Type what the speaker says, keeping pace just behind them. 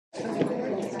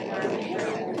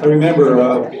I remember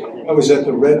I was at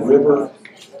the Red River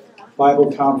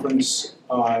Bible Conference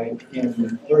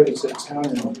in, where is it, town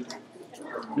in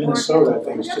Minnesota, I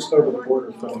think. It's just over the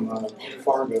border from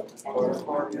Fargo.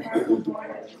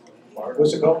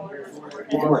 What's it called?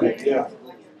 Moorhead, yeah.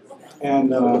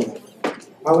 And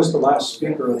I was the last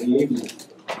speaker of the evening.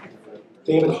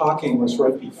 David Hawking was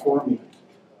right before me.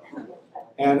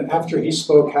 And after he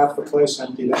spoke, half the place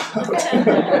emptied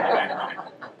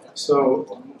out.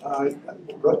 So I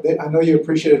know you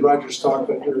appreciated Roger's talk,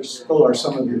 but there still are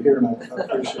some of you here, and I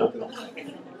appreciate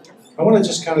that. I want to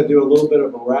just kind of do a little bit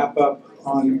of a wrap-up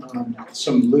on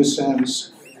some loose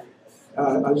ends.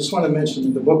 I just want to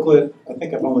mention the booklet. I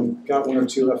think I've only got one or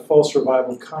two. A False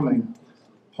Revival Coming.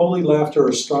 Holy Laughter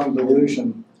or Strong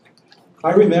Delusion.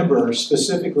 I remember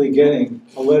specifically getting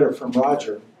a letter from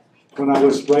Roger when I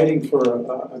was writing for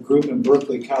a group in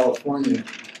Berkeley, California.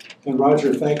 And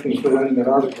Roger thanked me for writing that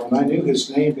article. And I knew his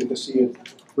name because he had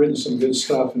written some good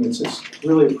stuff. And it's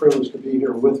really a privilege to be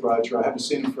here with Roger. I haven't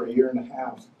seen him for a year and a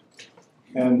half.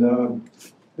 And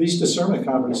these discernment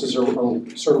conferences are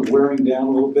sort of wearing down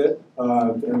a little bit.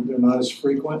 They're not as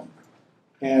frequent.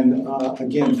 And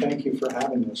again, thank you for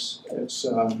having this. It's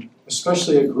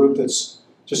especially a group that's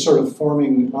just sort of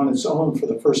forming on its own for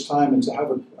the first time, and to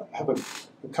have a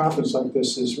conference like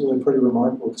this is really pretty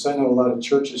remarkable, because I know a lot of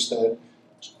churches that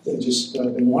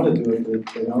they want to do it,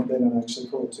 but they don't actually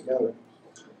pull it together.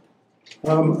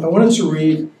 I wanted to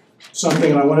read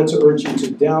something, and I wanted to urge you to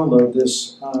download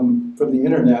this from the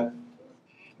internet.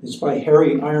 It's by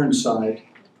Harry Ironside.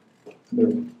 I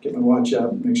better get my watch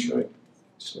out and make sure I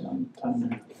stay on time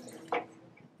there.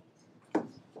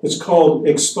 It's called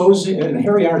Exposing, and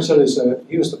Harry Ironside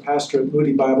he was the pastor at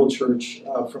Moody Bible Church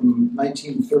from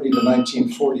 1930 to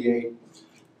 1948.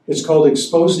 It's called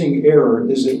Exposing Error,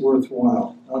 Is It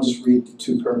Worthwhile? I'll just read the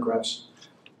two paragraphs.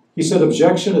 He said,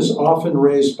 objection is often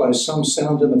raised by some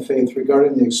sound in the faith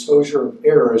regarding the exposure of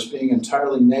error as being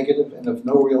entirely negative and of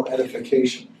no real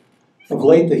edification. Of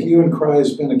late, the hue and cry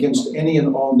has been against any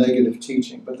and all negative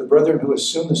teaching, but the brethren who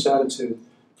assume this attitude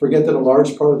forget that a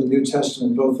large part of the New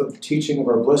Testament, both of the teaching of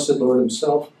our blessed Lord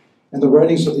himself and the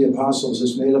writings of the apostles,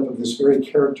 is made up of this very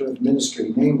character of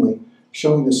ministry, namely,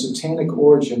 showing the satanic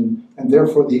origin and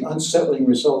therefore the unsettling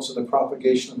results of the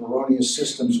propagation of erroneous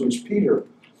systems, which Peter,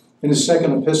 in his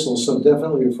second epistle, so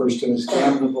definitely refers to as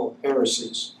damnable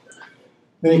heresies.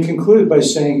 Then he concluded by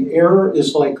saying, error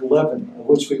is like leaven, of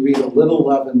which we read, a little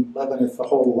leaven leaveneth the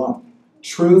whole lump.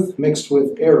 Truth mixed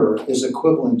with error is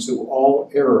equivalent to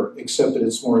all error, except that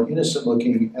it's more innocent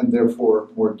looking and therefore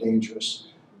more dangerous.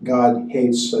 God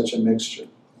hates such a mixture.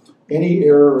 Any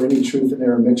error or any truth and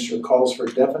error mixture calls for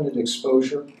definite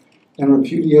exposure and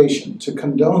repudiation. To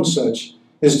condone such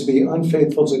is to be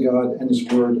unfaithful to God and his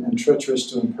word and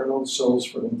treacherous to imperiled souls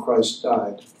for whom Christ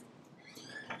died.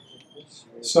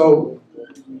 So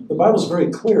the Bible is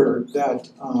very clear that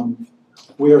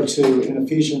we are to, in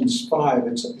Ephesians 5,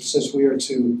 it says we are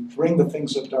to bring the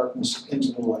things of darkness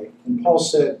into the light. And Paul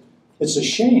said, it's a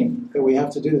shame that we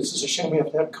have to do this. It's a shame we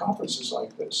have to have conferences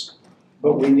like this.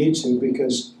 But we need to,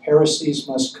 because heresies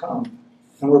must come.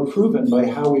 And we're proven by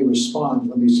how we respond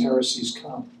when these heresies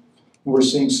come. And we're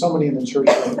seeing so many in the church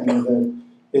right now that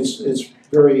it's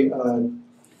very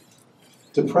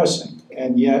depressing.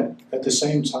 And yet, at the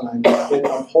same time, it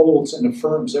upholds and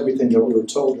affirms everything that we were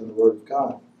told in the Word of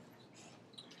God.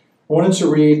 I wanted to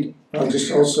read, there's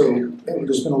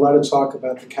been a lot of talk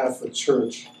about the Catholic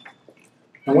Church.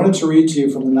 I wanted to read to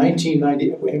you from the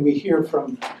 1990, and we hear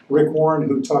from Rick Warren,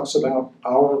 who talks about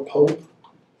our Pope,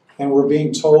 and we're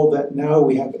being told that now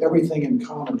we have everything in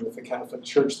common with the Catholic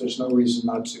Church. There's no reason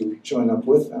not to join up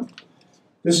with them.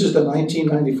 This is the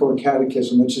 1994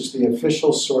 Catechism, which is the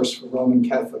official source for Roman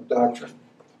Catholic doctrine.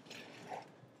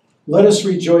 Let us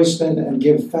rejoice then and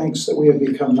give thanks that we have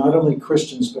become not only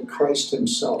Christians, but Christ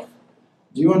himself.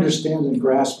 Do you understand and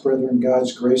grasp, brethren,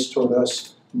 God's grace toward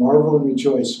us? Marvel and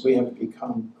rejoice, we have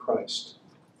become Christ.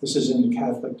 This is in the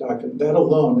Catholic doctrine. That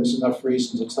alone is enough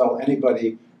reason to tell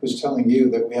anybody who's telling you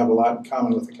that we have a lot in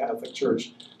common with the Catholic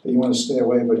Church that you want to stay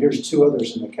away. But here's two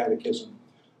others in the Catechism.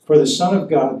 For the Son of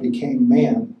God became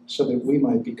man so that we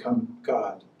might become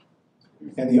God.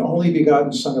 And the only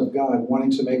begotten Son of God,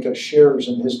 wanting to make us sharers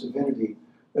in his divinity,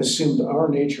 assumed our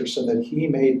nature so that he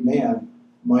made man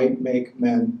might make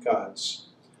men gods.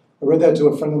 I read that to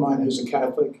a friend of mine who's a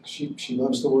Catholic. She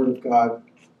loves the Word of God.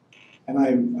 And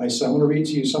I said, I want to read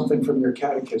to you something from your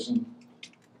catechism.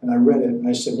 And I read it, and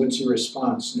I said, what's your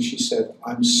response? And she said,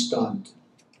 I'm stunned.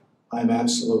 I'm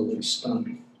absolutely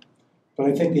stunned. But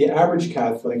I think the average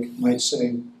Catholic might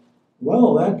say,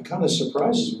 well, that kind of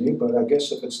surprises me, but I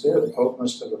guess if it's there, the Pope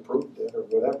must have approved it or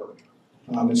whatever.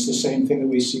 It's the same thing that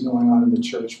we see going on in the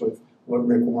church with what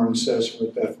Rick Warren says, or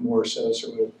what Beth Moore says,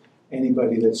 or with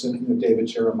anybody that's in David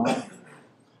Jeremiah.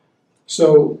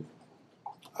 So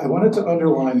I wanted to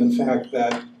underline the fact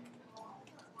that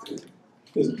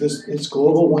it's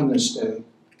Global Oneness Day.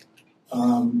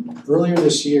 Earlier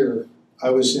this year,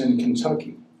 I was in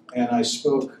Kentucky, and I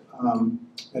spoke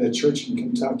at a church in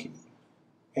Kentucky.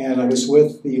 And I was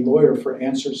with the lawyer for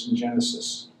Answers in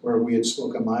Genesis, where we had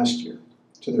spoken last year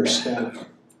to their staff.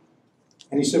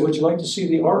 And he said, would you like to see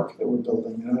the ark that we're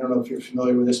building? And I don't know if you're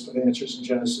familiar with this, but Answers in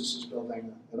Genesis is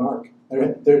building an ark.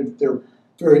 They're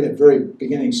at very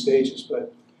beginning stages,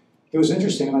 but it was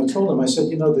interesting. And I told him, I said,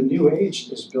 you know, the New Age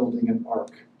is building an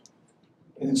ark.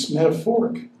 And it's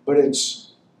metaphoric, but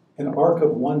it's an ark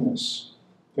of oneness.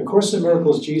 The Course in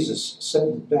Miracles, Jesus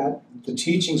said that the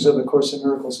teachings of the Course in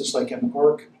Miracles is like an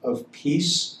ark of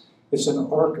peace. It's an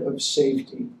ark of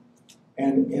safety.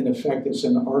 And in effect, it's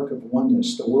an ark of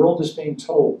oneness. The world is being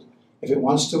told, if it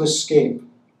wants to escape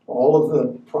all of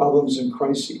the problems and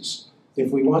crises,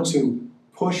 if we want to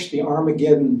push the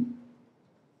Armageddon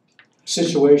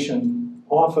situation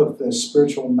off of the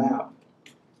spiritual map,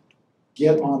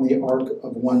 get on the ark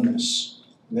of oneness.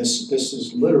 And this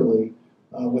is literally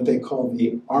what they call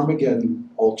the Armageddon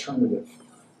alternative.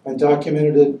 I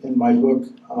documented it in my book,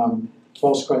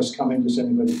 False Christ Coming, Does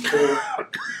Anybody Care?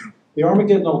 The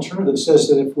Armageddon alternative says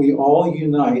that if we all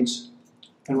unite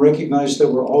and recognize that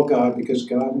we're all God because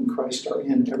God and Christ are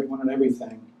in everyone and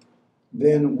everything,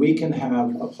 then we can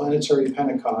have a planetary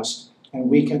Pentecost and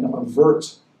we can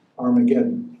avert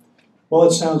Armageddon. Well,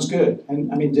 it sounds good.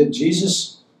 And I mean, did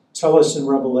Jesus tell us in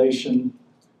Revelation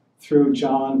through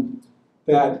John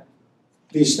that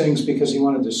these things because he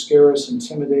wanted to scare us,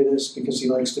 intimidate us, because he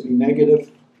likes to be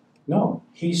negative? No,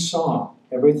 he saw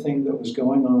everything that was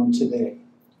going on today,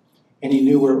 and he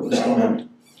knew where it was going.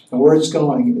 And where it's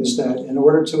going is that in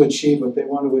order to achieve what they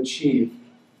want to achieve,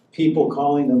 people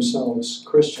calling themselves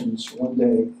Christians one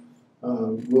day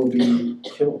will be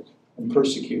killed and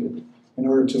persecuted in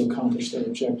order to accomplish their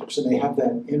objectives. And they have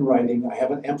that in writing. I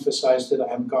haven't emphasized it, I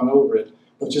haven't gone over it,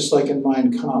 but just like in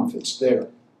Mein Kampf, it's there.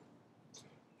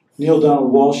 Neil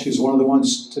Donald Walsh, who's one of the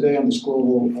ones today on this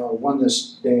Global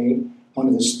Oneness Day, one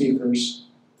of the speakers,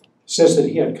 says that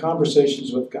he had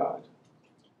conversations with God.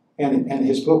 And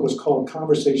his book was called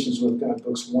Conversations with God,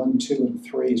 books 1, 2, and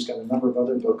 3. He's got a number of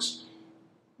other books.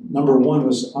 Number 1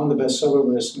 was on the bestseller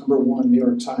list, number 1 New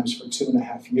York Times for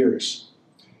 2.5 years.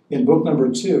 In book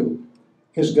number 2,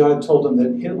 his God told him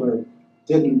that Hitler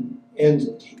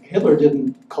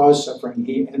didn't cause suffering,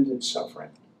 he ended suffering.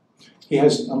 He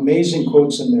has amazing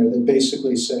quotes in there that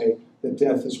basically say that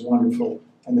death is wonderful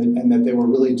and that they were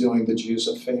really doing the Jews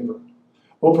a favor.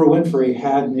 Oprah Winfrey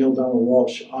had Neil Donald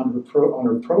Walsh on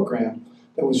her program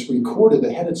that was recorded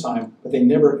ahead of time, but they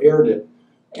never aired it.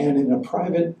 And in a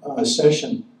private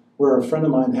session where a friend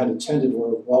of mine had attended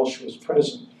where Walsh was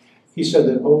present, he said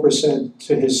that Oprah said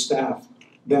to his staff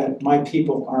that my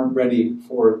people aren't ready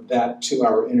for that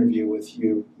 2-hour interview with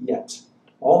you yet.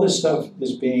 All this stuff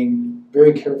is being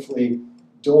very carefully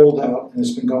doled out, and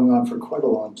it's been going on for quite a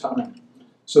long time.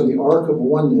 So the ark of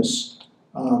oneness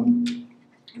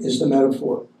is the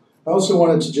metaphor. I also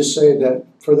wanted to just say that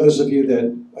for those of you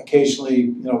that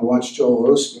occasionally watch Joel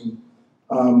Osteen,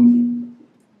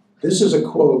 this is a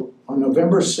quote. On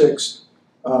November 6th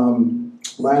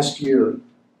last year,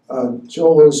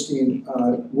 Joel Osteen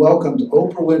welcomed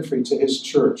Oprah Winfrey to his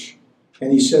church,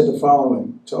 and he said the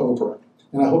following to Oprah.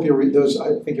 And I hope you read those.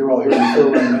 I think you're all here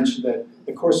before when I mentioned that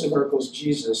the Course in Miracles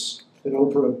Jesus that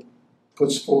Oprah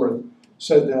puts forth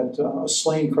said that a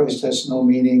slain Christ has no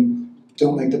meaning.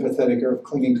 Don't make the pathetic error of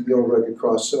clinging to the old rugged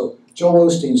cross. So Joel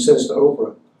Osteen says to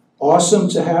Oprah, awesome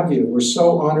to have you. We're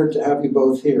so honored to have you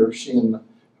both here, she and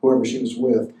whoever she was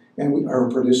with, and our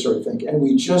producer, I think. And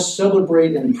we just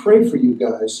celebrate and pray for you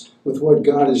guys with what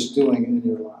God is doing in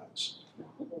your lives.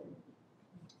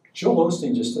 Joel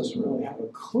Osteen just doesn't really have a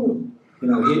clue.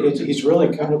 He's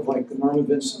really kind of like the Norman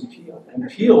Vincent Peale. And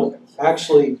Peale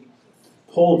actually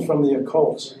pulled from the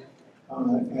occult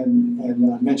and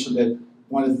mentioned that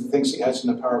one of the things he has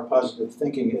in the power of positive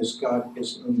thinking is God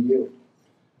is in you.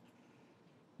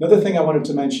 Another thing I wanted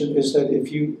to mention is that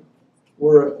if you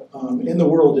were in the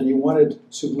world and you wanted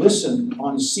to listen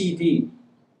on CD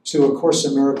to A Course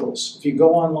in Miracles, if you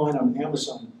go online on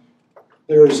Amazon,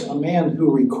 there is a man who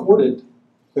recorded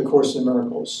The Course in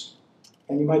Miracles.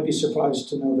 And you might be surprised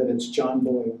to know that it's John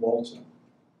Boy Walton.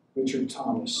 Richard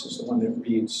Thomas is the one that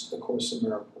reads The Course in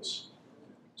Miracles.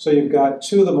 So you've got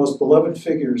two of the most beloved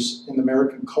figures in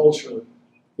American culture,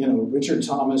 Richard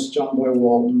Thomas, John Boy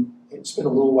Walton. It's been a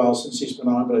little while since he's been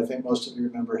on, but I think most of you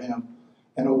remember him,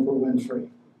 and Oprah Winfrey.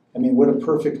 I mean, what a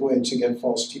perfect way to get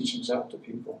false teachings out to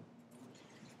people.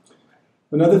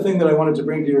 Another thing that I wanted to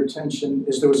bring to your attention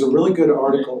is there was a really good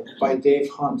article by Dave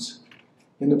Hunt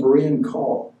in the Berean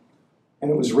Call, and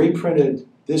it was reprinted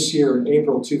this year in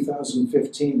April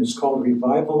 2015. It's called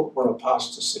Revival or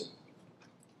Apostasy.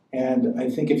 And I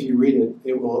think if you read it,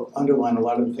 it will underline a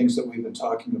lot of the things that we've been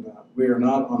talking about. We are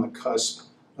not on the cusp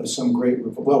of some great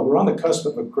revival. Well, we're on the cusp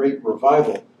of a great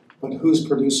revival, but who's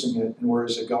producing it and where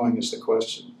is it going is the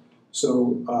question.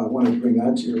 So I want to bring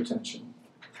that to your attention.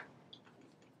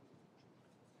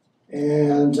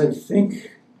 And I think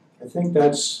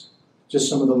that's just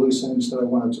some of the loose ends that I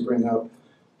wanted to bring up.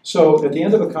 So at the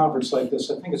end of a conference like this,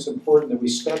 I think it's important that we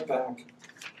step back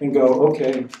and go,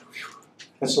 okay,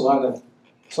 that's a lot of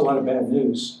bad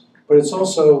news. But it's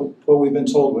also what we've been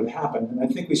told would happen. And I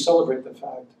think we celebrate the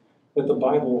fact that the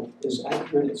Bible is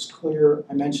accurate, it's clear.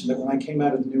 I mentioned that when I came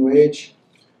out of the New Age,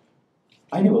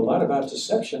 I knew a lot about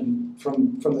deception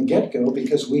from the get-go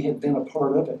because we had been a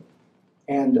part of it.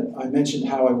 And I mentioned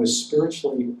how I was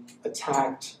spiritually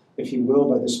attacked, if you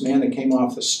will, by this man that came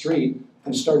off the street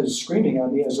and started screaming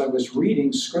at me as I was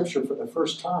reading scripture for the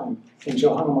first time in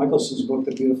Johanna Michaelson's book,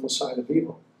 The Beautiful Side of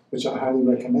Evil, which I highly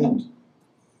recommend.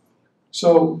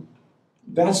 So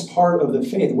that's part of the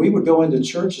faith. We would go into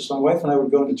churches, my wife and I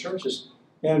would go into churches,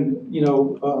 and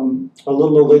a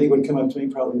little old lady would come up to me,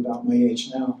 probably about my age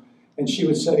now, and she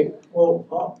would say,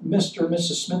 well, Mr. and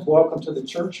Mrs. Smith, welcome to the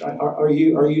church. Are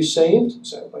you saved? I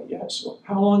said, well, yes. Well,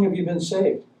 how long have you been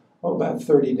saved? Oh, about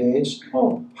 30 days.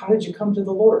 Oh, how did you come to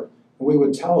the Lord? And we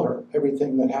would tell her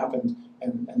everything that happened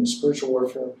and the spiritual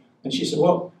warfare. And she said,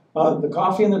 well, the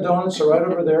coffee and the donuts are right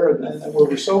over there, and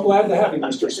we're so glad to have you,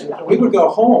 Mr. Smith. And we would go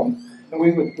home, and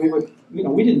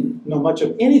we didn't know much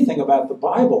of anything about the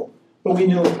Bible, but we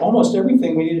knew almost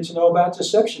everything we needed to know about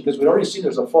deception, because we'd already seen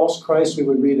there's a false Christ. We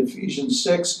would read Ephesians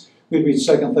 6, we'd read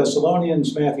 2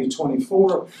 Thessalonians, Matthew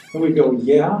 24, and we'd go,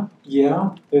 yeah,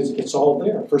 it's all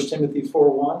there. 1 Timothy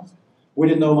 4:1. We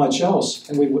didn't know much else,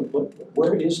 and we would look,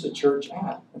 where is the church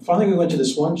at? And finally we went to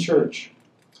this one church,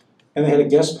 and they had a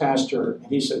guest pastor, and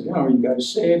he said, are you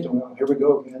guys saved? And we went, here we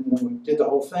go again, and we did the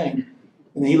whole thing.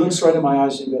 And he looks right in my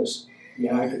eyes and he goes,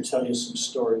 yeah, I could tell you some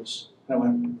stories. And I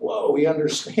went, whoa, he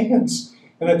understands.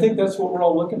 And I think that's what we're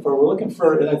all looking for. We're looking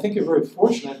for, and I think you're very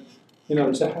fortunate,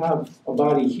 to have a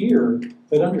body here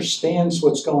that understands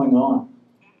what's going on,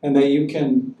 and that you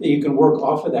can work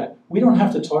off of that. We don't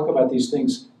have to talk about these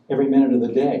things every minute of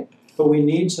the day, but we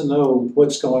need to know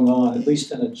what's going on, at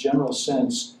least in a general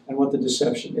sense, and what the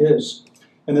deception is.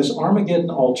 And this Armageddon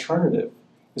alternative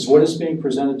is what is being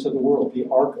presented to the world, the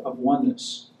Ark of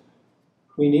Oneness.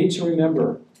 We need to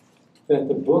remember that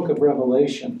the book of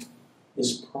Revelation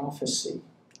is prophecy.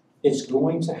 It's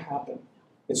going to happen.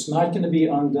 It's not going to be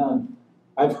undone.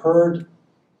 I've heard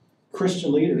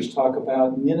Christian leaders talk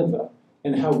about Nineveh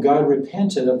and how God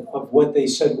repented of what they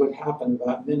said would happen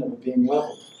about Nineveh being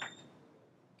leveled.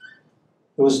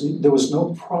 There was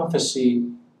no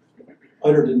prophecy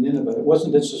uttered in Nineveh. It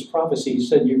wasn't this was prophecy. He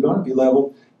said, you're going to be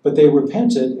leveled, but they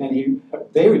repented, and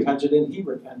they repented, and he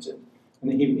repented.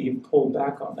 And he pulled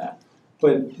back on that.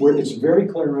 But it's very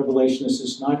clear in Revelation this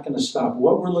is not going to stop.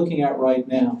 What we're looking at right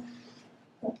now,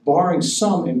 barring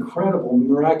some incredible,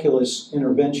 miraculous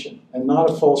intervention, and not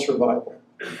a false revival,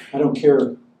 I don't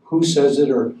care who says it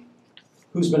or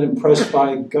who's been impressed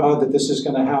by God that this is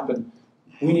going to happen,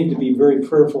 we need to be very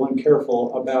prayerful and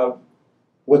careful about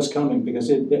what's coming, because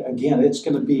again, it's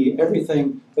going to be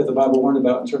everything that the Bible warned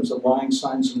about in terms of lying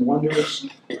signs and wonders,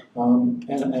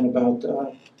 and about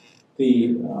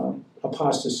the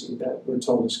apostasy that we're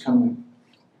told is coming.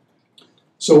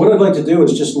 So what I'd like to do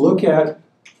is just look at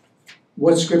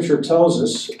what Scripture tells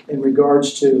us in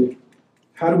regards to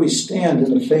how do we stand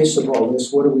in the face of all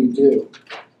this, what do we do?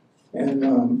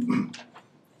 And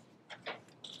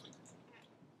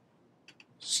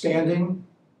standing,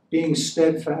 being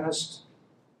steadfast.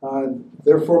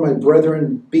 Therefore, my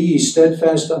brethren, be ye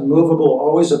steadfast, unmovable,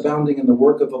 always abounding in the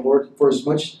work of the Lord, for as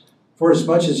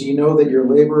much as ye know that your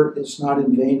labor is not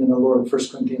in vain in the Lord.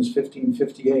 1 Corinthians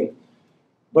 15:58.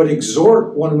 But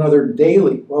exhort one another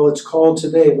daily while it's called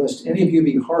today, lest any of you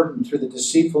be hardened through the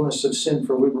deceitfulness of sin,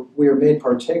 for we are made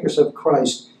partakers of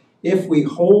Christ, if we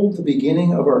hold the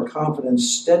beginning of our confidence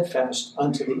steadfast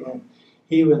unto the end.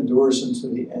 He who endures unto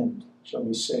the end shall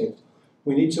be saved.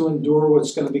 We need to endure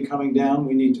what's going to be coming down.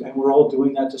 And we're all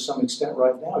doing that to some extent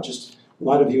right now. Just a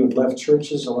lot of you have left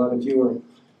churches. A lot of you are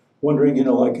wondering,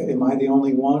 am I the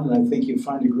only one? And I think you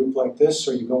find a group like this,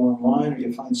 or you go online, or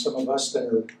you find some of us that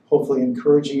are hopefully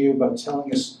encouraging you about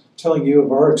telling you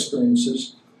of our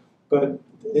experiences. But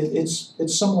it's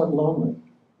somewhat lonely,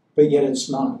 but yet it's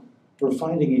not. we're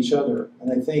finding each other.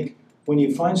 And I think when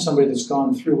you find somebody that's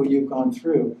gone through what you've gone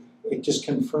through, it just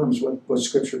confirms what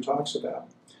Scripture talks about.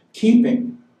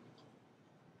 Keeping.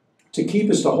 To keep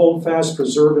is to hold fast,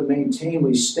 preserve, and maintain.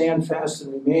 We stand fast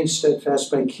and remain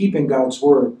steadfast by keeping God's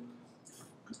word.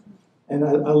 And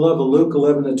I love Luke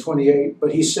 11:28.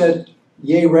 But he said,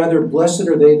 yea, rather, blessed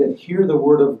are they that hear the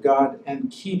word of God and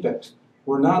keep it.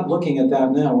 We're not looking at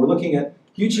that now. We're looking at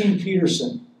Eugene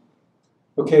Peterson.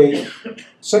 Okay,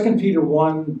 2 Peter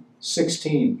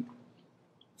 1:16.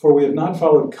 For we have not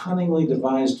followed cunningly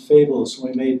devised fables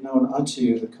when we made known unto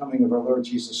you the coming of our Lord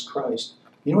Jesus Christ.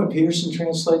 You know what Peterson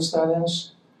translates that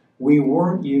as? We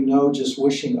weren't, you know, just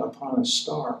wishing upon a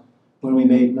star when we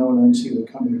made known unto you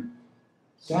the coming.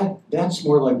 That's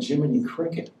more like Jiminy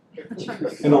Cricket.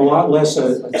 And a lot less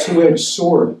a two-edged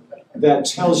sword that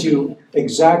tells you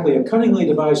exactly a cunningly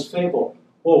devised fable.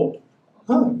 Oh,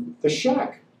 the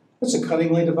shack. That's a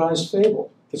cunningly devised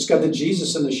fable. It's got the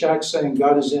Jesus in the shack saying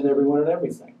God is in everyone and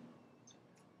everything.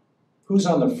 Who's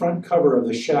on the front cover of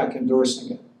the shack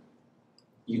endorsing it?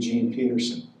 Eugene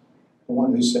Peterson, the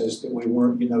one who says that we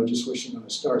weren't, you know, just wishing on a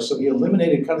star. So he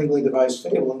eliminated cunningly devised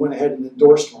fable and went ahead and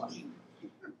endorsed one.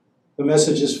 The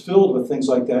message is filled with things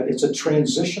like that. It's a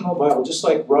transitional Bible, just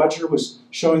like Roger was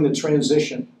showing the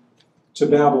transition to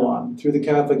Babylon, through the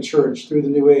Catholic Church, through the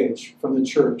New Age, from the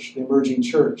church, the emerging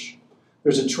church.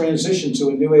 There's a transition to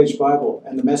a New Age Bible,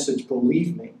 and the message,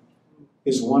 believe me,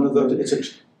 is one of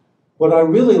those. What I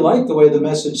really like the way the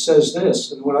message says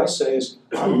this, and what I say is,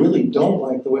 I really don't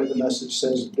like the way the message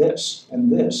says this,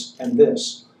 and this, and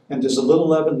this. And does a little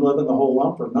leaven leaven the whole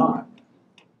lump or not?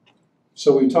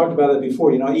 So we've talked about it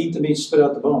before. You know, eat the meat, spit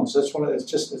out the bones. That's one of,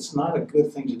 it's not a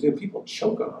good thing to do. People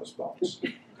choke on those bones.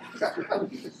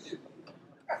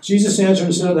 Jesus answered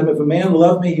and said to them, if a man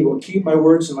love me, he will keep my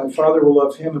words, and my Father will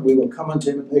love him, and we will come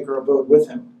unto him and make our abode with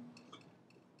him.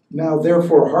 Now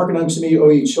therefore hearken unto me, O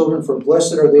ye children, for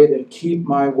blessed are they that keep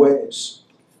my ways.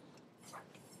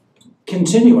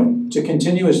 Continuing. To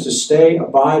continue is to stay,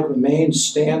 abide, remain,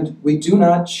 stand. We do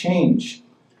not change.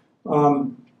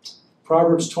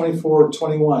 Proverbs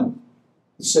 24:21.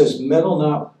 It says, meddle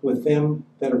not with them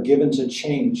that are given to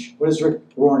change. What does Rick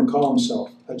Warren call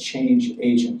himself? A change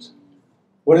agent.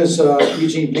 What is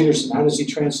Eugene Peterson? How does he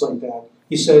translate that?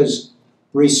 He says,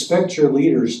 respect your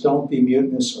leaders, don't be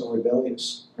mutinous or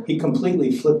rebellious. He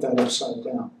completely flipped that upside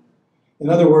down. In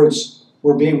other words,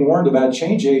 we're being warned about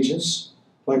change agents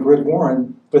like Rick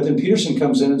Warren, but then Peterson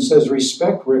comes in and says,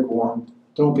 respect Rick Warren,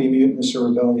 don't be mutinous or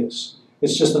rebellious.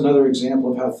 It's just another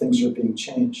example of how things are being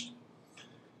changed.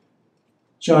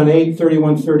 John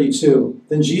 8:31-32.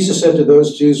 Then Jesus said to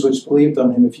those Jews which believed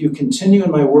on him, if you continue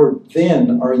in my word,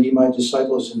 then are ye my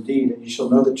disciples indeed, and ye shall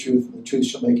know the truth, and the truth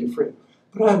shall make you free.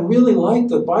 But I really like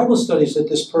the Bible studies that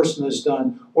this person has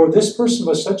done, or this person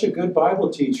was such a good Bible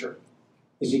teacher.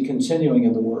 Is he continuing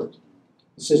in the word?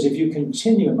 It says, if you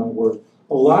continue in my word.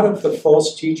 A lot of the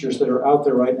false teachers that are out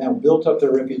there right now built up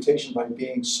their reputation by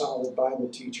being solid Bible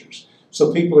teachers.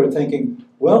 So people are thinking,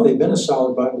 well, they've been a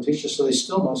solid Bible teacher, so they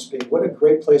still must be. What a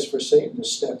great place for Satan to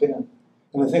step in.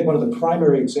 And I think one of the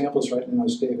primary examples right now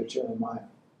is David Jeremiah.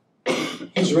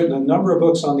 He's written a number of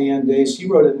books on the end days. He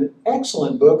wrote an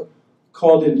excellent book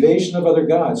called Invasion of Other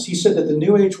Gods. He said that the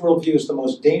New Age worldview is the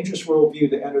most dangerous worldview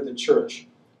to enter the church.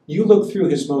 You look through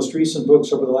his most recent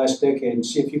books over the last decade and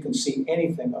see if you can see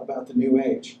anything about the New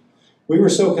Age. We were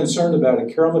so concerned about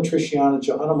it. Carol Matriciana,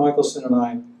 Johanna Michelson, and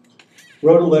I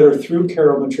wrote a letter through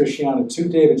Carol Matriciana to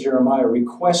David Jeremiah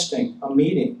requesting a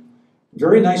meeting.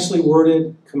 Very nicely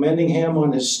worded, commending him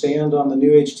on his stand on the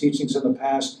New Age teachings in the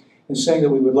past, and saying that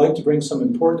we would like to bring some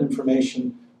important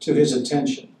information to his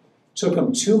attention. It took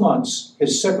him 2 months.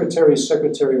 His secretary's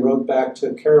secretary wrote back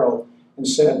to Carol and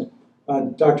said,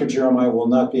 Dr. Jeremiah will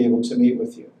not be able to meet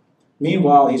with you.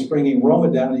 Meanwhile, he's bringing Roma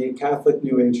Downey, a Catholic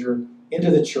New Ager, into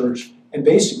the church and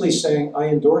basically saying, I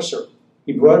endorse her.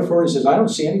 He brought it forward and says, I don't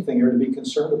see anything here to be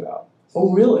concerned about.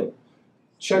 Oh, really?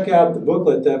 Check out the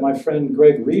booklet that my friend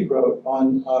Greg Reed wrote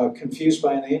on Confused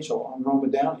by an Angel on Roma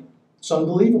Downey. It's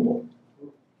unbelievable.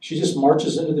 She just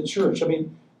marches into the church. I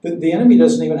mean, the enemy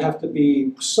doesn't even have to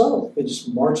be subtle. They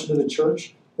just march into the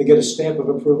church. They get a stamp of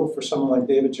approval for someone like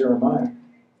David Jeremiah.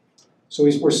 So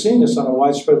we're seeing this on a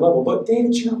widespread level. But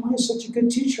David Jeremiah is such a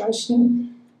good teacher. I've seen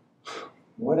him.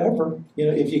 Whatever. You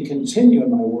know, if you continue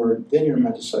in my word, then you're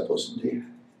my disciples indeed.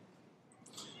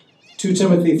 2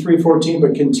 Timothy 3:14,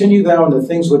 but continue thou in the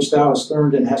things which thou hast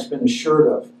learned and hast been assured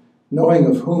of, knowing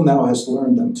of whom thou hast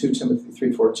learned them. 2 Timothy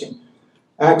 3:14.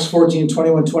 Acts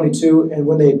 14:21-22, and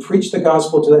when they had preached the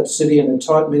gospel to that city and had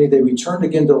taught many, they returned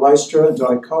again to Lystra and to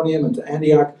Iconium and to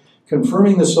Antioch,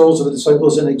 confirming the souls of the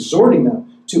disciples and exhorting them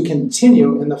to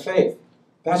continue in the faith.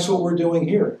 That's what we're doing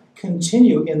here.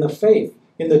 Continue in the faith,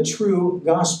 in the true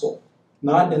gospel,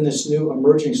 not in this new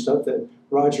emerging stuff that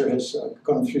Roger has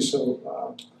gone through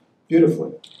so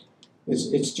beautifully.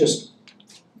 It's just,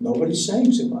 nobody's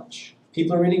saying too much.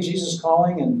 People are reading Jesus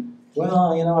Calling and,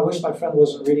 well, you know, I wish my friend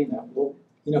wasn't reading that. Well,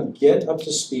 you know, get up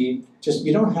to speed. Just,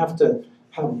 you don't have to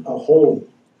have a whole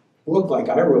book like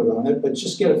I wrote on it, but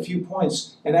just get a few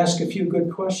points and ask a few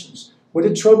good questions. Would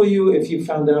it trouble you if you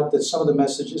found out that some of the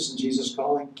messages in Jesus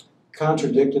Calling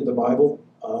contradicted the Bible?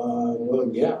 Well,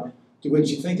 yeah. Would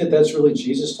you think that that's really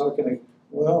Jesus talking?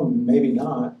 Well, maybe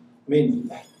not. I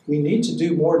mean, we need to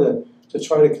do more to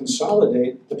try to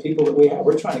consolidate the people that we have.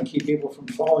 We're trying to keep people from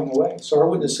falling away. So our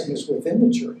witnessing is within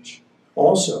the church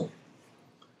also.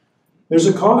 There's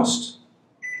a cost.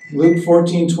 Luke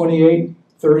 14:28,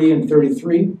 30, and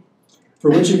 33. For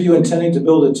which of you intending to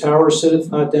build a tower sitteth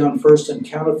not down first and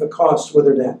counteth the cost,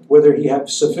 whether he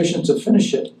have sufficient to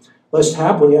finish it, lest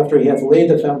haply after he hath laid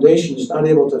the foundation is not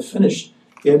able to finish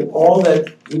it, all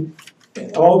that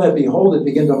behold it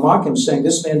begin to mock him, saying,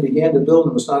 This man began to build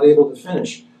and was not able to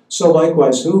finish. So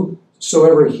likewise,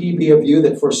 whosoever he be of you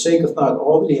that forsaketh not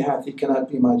all that he hath, he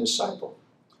cannot be my disciple.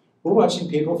 We're watching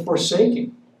people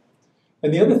forsaking.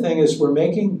 And the other thing is we're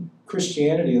making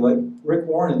Christianity like Rick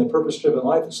Warren in The Purpose-Driven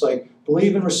Life. It's like,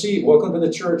 believe and receive. Welcome to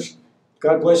the church.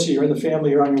 God bless you. You're in the family.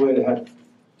 You're on your way to heaven.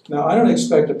 Now, I don't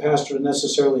expect a pastor to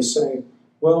necessarily say,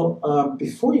 well,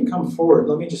 before you come forward,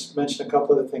 let me just mention a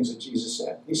couple of the things that Jesus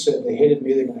said. He said, they hated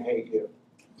me, they're going to hate you.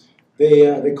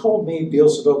 They called me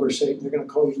Beelzebub or Satan, they're going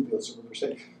to call you Beelzebub or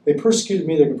Satan. They persecuted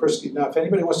me, they're going to persecute you. Now, if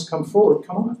anybody wants to come forward,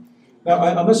 come on. Now,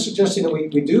 I'm not suggesting that we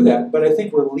do that, but I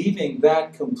think we're leaving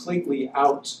that completely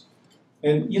out.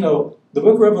 And, you know, the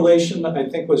book of Revelation, I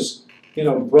think, was, you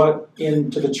know, brought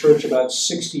into the church about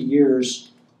 60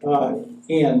 years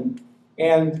in.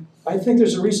 And I think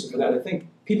there's a reason for that. I think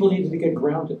people need to get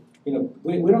grounded. You know,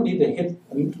 we don't need to hit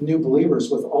new believers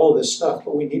with all this stuff,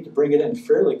 but we need to bring it in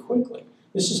fairly quickly.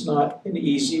 This is not an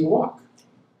easy walk.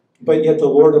 But yet the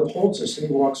Lord upholds us and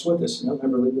he walks with us and he'll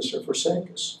never leave us or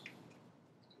forsake us.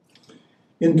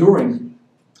 Enduring.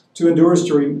 To endure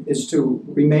is to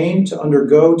remain, to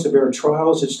undergo, to bear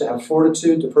trials. It's to have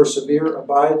fortitude, to persevere,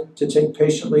 abide, to take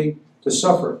patiently, to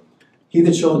suffer. He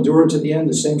that shall endure to the end,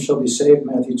 the same shall be saved.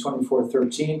 Matthew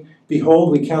 24:13.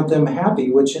 Behold, we count them happy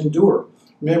which endure.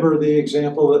 Remember the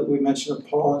example that we mentioned of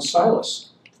Paul and Silas.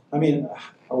 I mean,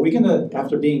 are we going to,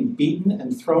 after being beaten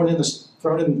and thrown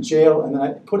in jail and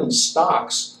then put in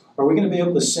stocks, are we going to be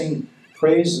able to sing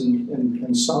praise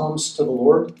and psalms to the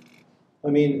Lord? I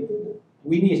mean,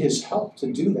 we need his help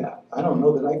to do that. I don't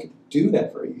know that I could do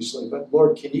that very easily, but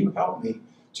Lord, can you help me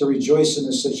to rejoice in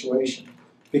this situation?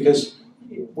 Because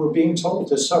we're being told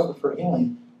to suffer for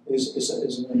him is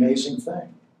an amazing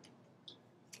thing.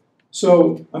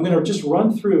 So I'm going to just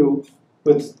run through,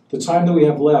 with the time that we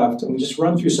have left, and just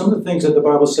run through some of the things that the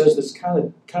Bible says that's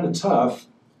kind of tough,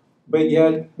 but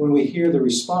yet when we hear the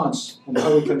response and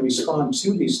how we can respond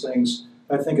to these things,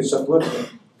 I think it's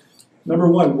uplifting. Number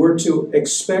one, we're to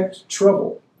expect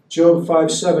trouble. Job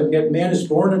 5:7, yet man is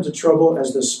born into trouble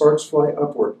as the sparks fly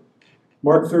upward.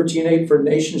 Mark 13:8, for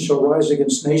nation shall rise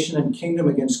against nation and kingdom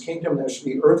against kingdom. There shall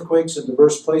be earthquakes in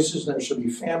diverse places, and there shall be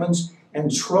famines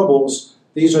and troubles.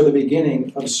 These are the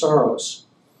beginning of sorrows.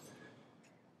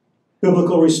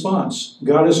 Biblical response.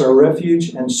 God is our refuge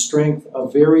and strength, a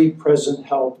very present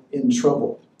help in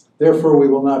trouble. Therefore we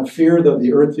will not fear, though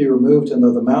the earth be removed, and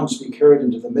though the mountains be carried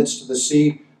into the midst of the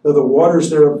sea, though the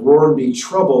waters thereof roar and be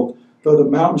troubled, though the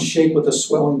mountains shake with the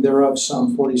swelling thereof.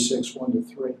 Psalm 46,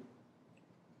 1-3.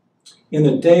 In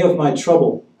the day of my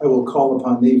trouble I will call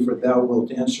upon thee, for thou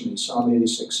wilt answer me. Psalm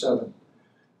 86, 7.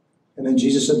 And then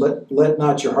Jesus said, let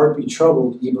not your heart be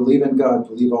troubled. Ye believe in God,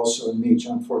 believe also in me.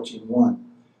 John 14, 1.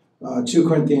 2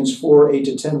 Corinthians 4,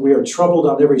 8-10. We are troubled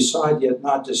on every side, yet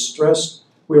not distressed.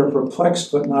 We are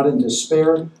perplexed, but not in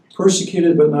despair.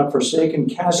 Persecuted, but not forsaken.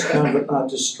 Cast down, but not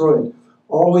destroyed.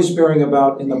 Always bearing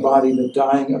about in the body the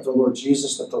dying of the Lord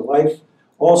Jesus, that the life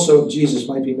also of Jesus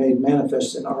might be made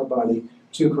manifest in our body.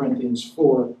 2 Corinthians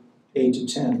 4,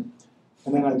 8-10.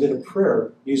 And then I did a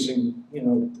prayer using,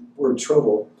 the word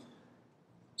trouble.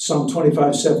 Psalm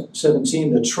 25,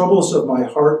 17. The troubles of my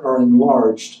heart are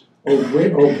enlarged.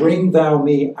 O bring thou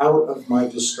me out of my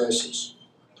distresses.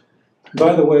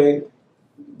 By the way,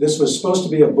 this was supposed to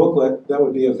be a booklet that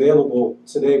would be available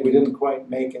today. We didn't quite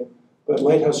make it. But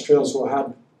Lighthouse Trails will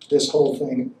have this whole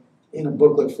thing in a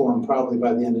booklet form probably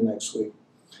by the end of next week.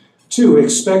 2,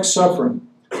 expect suffering.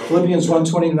 Philippians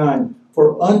 1:29.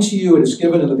 For unto you it is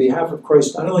given in the behalf of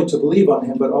Christ not only to believe on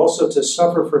him, but also to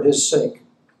suffer for his sake.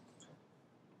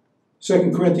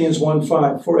 2 Corinthians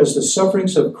 1:5, for as the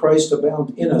sufferings of Christ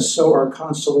abound in us, so our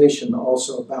consolation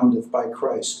also aboundeth by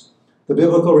Christ. The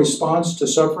biblical response to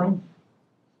suffering?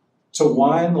 To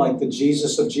whine like the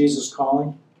Jesus of Jesus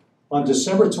Calling? On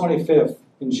December 25th,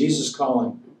 in Jesus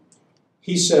Calling,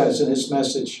 he says in his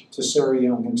message to Sarah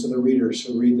Young and to the readers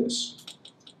who read this,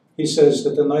 he says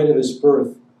that the night of his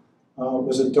birth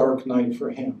was a dark night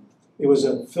for him. It was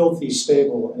a filthy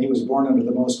stable, and he was born under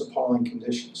the most appalling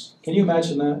conditions. Can you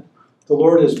imagine that? The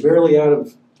Lord is barely out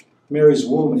of Mary's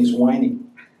womb, and he's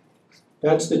whining.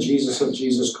 That's the Jesus of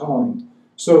Jesus Calling.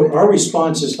 So our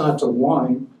response is not to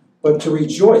whine, but to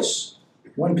rejoice.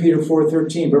 1 Peter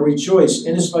 4:13, but rejoice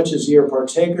inasmuch as ye are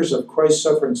partakers of Christ's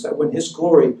sufferings, that when his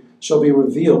glory shall be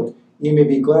revealed, ye may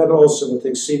be glad also with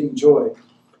exceeding joy.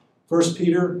 1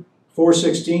 Peter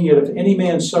 4:16, yet if any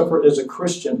man suffer as a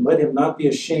Christian, let him not be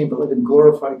ashamed, but let him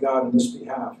glorify God in this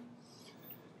behalf.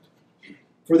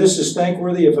 For this is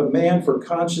thankworthy, if a man for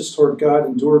conscience toward God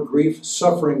endure grief,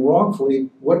 suffering wrongfully,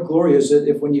 what glory is it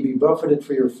if when ye be buffeted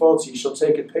for your faults ye shall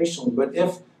take it patiently? But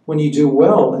if when ye do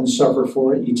well and suffer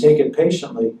for it, ye take it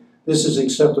patiently, this is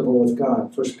acceptable with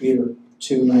God. 1 Peter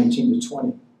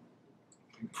 2:19-20.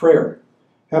 Prayer.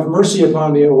 Have mercy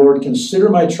upon me, O Lord, consider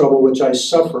my trouble which I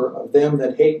suffer of them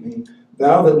that hate me,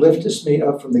 thou that liftest me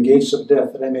up from the gates of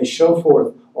death, that I may show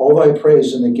forth all thy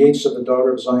praise in the gates of the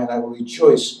daughter of Zion. I will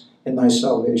rejoice in thy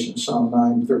salvation. Psalm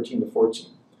 9:13-14.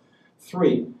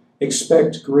 3.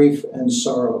 Expect grief and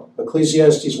sorrow.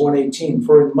 Ecclesiastes 1:18,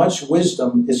 for in much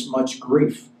wisdom is much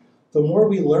grief. The more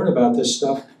we learn about this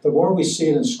stuff, the more we see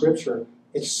it in Scripture.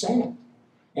 It's sad.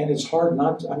 And it's hard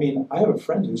not to, I have a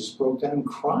friend who just broke down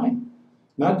crying.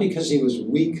 Not because he was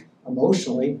weak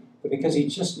emotionally, but because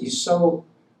he's so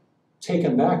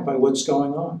taken back by what's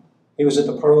going on. He was at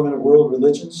the Parliament of World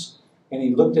Religions, and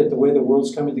he looked at the way the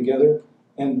world's coming together.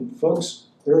 And folks,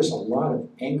 there is a lot of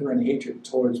anger and hatred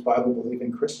towards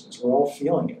Bible-believing Christians. We're all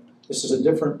feeling it. This is a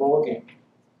different ballgame.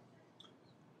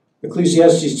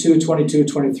 Ecclesiastes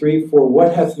 2:22-23, for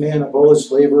what hath man of all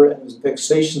his labor and the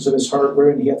vexations of his heart,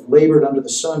 wherein he hath labored under the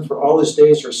sun, for all his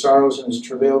days are sorrows and his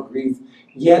travail grief,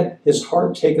 yet his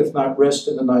heart taketh not rest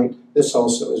in the night. This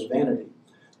also is vanity.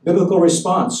 Biblical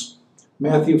response,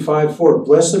 Matthew 5:4,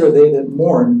 blessed are they that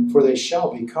mourn, for they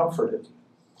shall be comforted.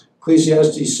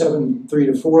 Ecclesiastes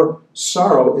 7:3-4,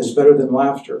 sorrow is better than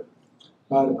laughter.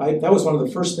 That was one of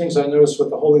the first things I noticed with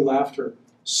the holy laughter.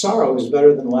 Sorrow is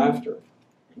better than laughter.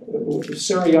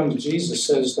 Sarah Young's Jesus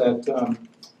says that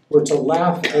we're to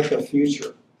laugh at the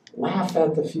future. Laugh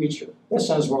at the future. That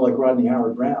sounds more like Rodney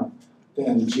Howard Brown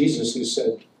than Jesus, who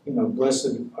said,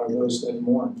 blessed are those that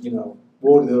mourn.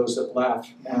 Woe to those that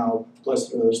laugh now,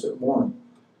 blessed are those that mourn.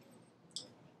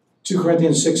 2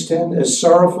 Corinthians 6:10, as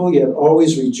sorrowful, yet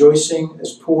always rejoicing,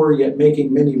 as poor, yet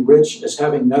making many rich, as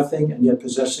having nothing, and yet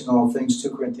possessing all things.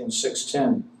 2 Corinthians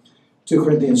 6:10. 2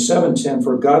 Corinthians 7:10,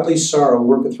 for godly sorrow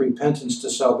worketh repentance to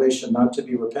salvation, not to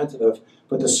be repented of,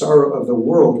 but the sorrow of the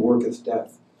world worketh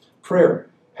death. Prayer.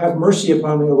 Have mercy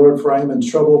upon me, O Lord, for I am in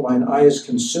trouble. Mine eye is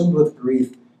consumed with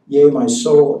grief, yea, my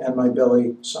soul and my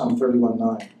belly. Psalm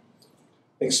 31:9.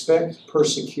 Expect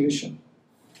persecution.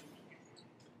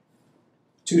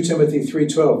 2 Timothy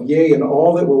 3:12, yea, and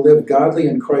all that will live godly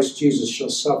in Christ Jesus shall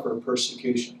suffer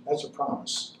persecution. That's a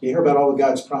promise. You hear about all of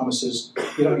God's promises,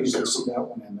 you don't usually see that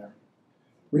one in there.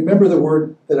 Remember the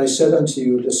word that I said unto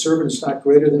you, the servant is not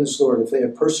greater than his Lord. If they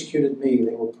have persecuted me,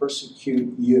 they will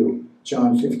persecute you.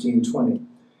 John 15:20.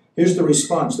 Here's the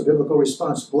response, the biblical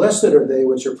response. Blessed are they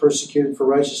which are persecuted for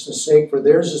righteousness' sake, for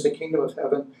theirs is the kingdom of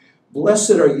heaven.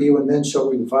 Blessed are ye when men shall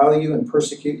revile you and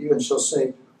persecute you, and shall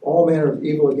say all manner of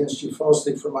evil against you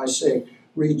falsely for my sake.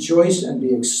 Rejoice and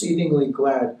be exceedingly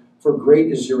glad, for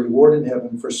great is your reward in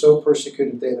heaven, for so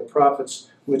persecuted they the prophets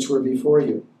which were before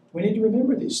you. We need to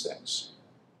remember these things.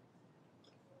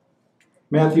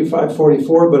 Matthew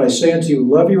 5:44, but I say unto you,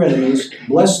 love your enemies,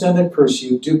 bless them that curse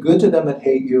you, do good to them that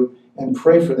hate you, and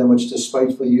pray for them which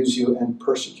despitefully use you and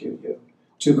persecute you.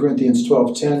 2 Corinthians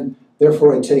 12:10,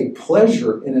 therefore I take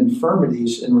pleasure in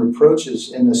infirmities, in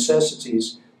reproaches, in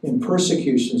necessities, in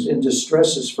persecutions, in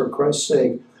distresses for Christ's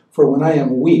sake. For when I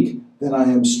am weak, then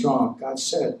I am strong. God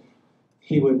said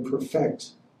he would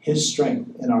perfect his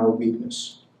strength in our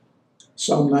weakness.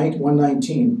 Psalm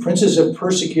 119, princes have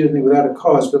persecuted me without a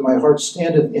cause, but my heart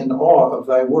standeth in awe of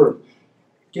thy word.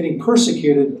 Getting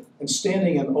persecuted and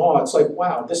standing in awe, it's like,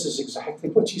 wow, this is exactly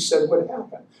what you said would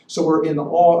happen. So we're in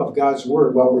awe of God's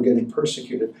word while we're getting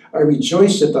persecuted. I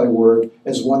rejoice at thy word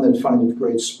as one that findeth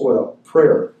great spoil.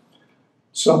 Prayer.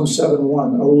 Psalm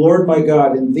 7:1, O Lord my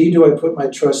God, in thee do I put my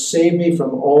trust. Save me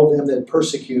from all them that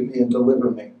persecute me and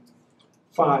deliver me.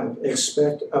 5,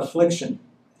 expect affliction.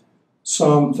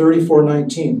 Psalm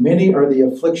 34:19, many are the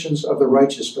afflictions of the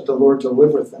righteous, but the Lord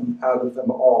delivereth them out of them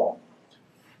all.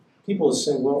 People will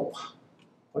say, well,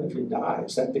 what if he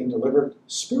dies? Is that being delivered?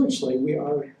 Spiritually, we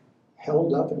are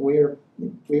held up and we're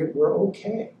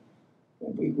okay.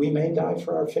 We may die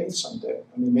for our faith someday.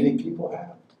 I mean, many people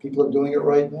have. People are doing it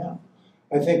right now.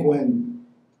 I think when,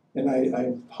 and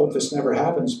I hope this never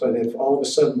happens, but if all of a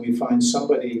sudden we find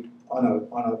somebody on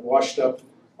a washed up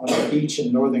on a beach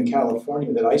in Northern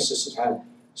California that ISIS has had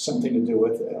something to do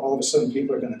with, all of a sudden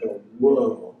people are going to go,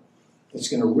 whoa, it's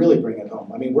going to really bring it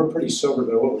home. I mean, we're pretty sober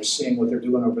about what we're seeing, what they're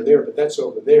doing over there, but that's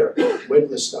over there. Wait till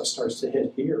this stuff starts to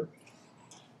hit here.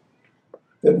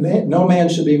 That no man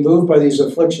should be moved by these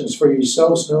afflictions, for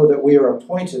yourselves know that we are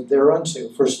appointed thereunto.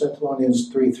 1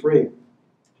 Thessalonians 3:3.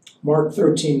 Mark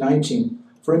 13:19.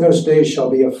 For in those days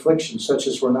shall be affliction, such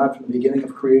as were not from the beginning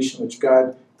of creation, which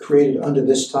God created unto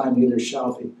this time, neither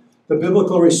shall be. The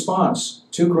biblical response,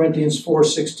 2 Corinthians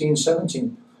 4:16,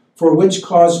 17. For which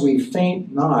cause we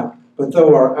faint not, but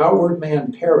though our outward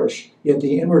man perish, yet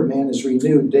the inward man is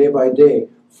renewed day by day.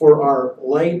 For our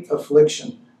light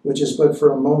affliction, which is but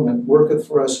for a moment, worketh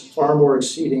for us far more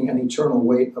exceeding and eternal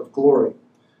weight of glory.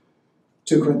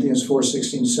 2 Corinthians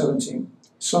 4:16, 17.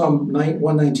 Psalm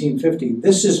 119:50.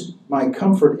 This is my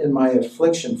comfort in my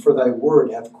affliction, for thy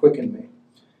word hath quickened me.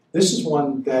 This is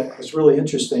one that is really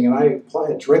interesting, and I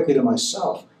apply it directly to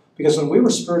myself, because when we were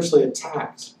spiritually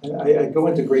attacked, and I go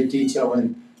into great detail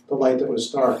in The Light That Was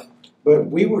Dark,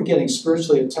 but we were getting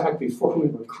spiritually attacked before we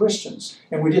were Christians,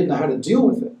 and we didn't know how to deal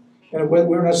with it. And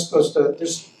we're not supposed to,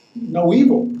 there's no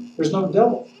evil, there's no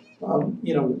devil.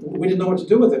 We didn't know what to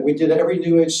do with it. We did every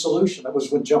New Age solution. That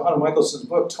was what Johanna Michaelson's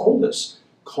book told us.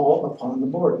 Call upon the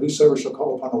Lord. Whosoever shall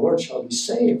call upon the Lord shall be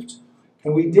saved.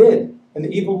 And we did. And the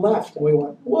evil left. And we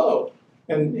went, whoa.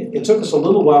 And it took us a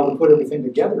little while to put everything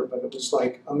together, but it was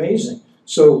like amazing.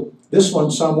 So this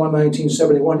one, Psalm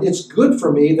 119:71, it's good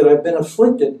for me that I've been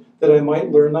afflicted, that I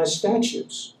might learn thy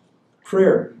statutes.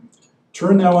 Prayer.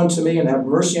 Turn thou unto me and have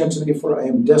mercy unto me, for I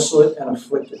am desolate and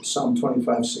afflicted. Psalm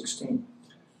 25:16.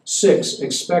 6.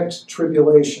 Expect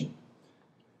tribulation.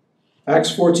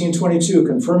 Acts 14:22,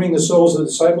 confirming the souls of the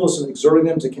disciples and exhorting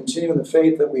them to continue in the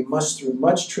faith that we must through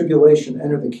much tribulation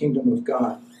enter the kingdom of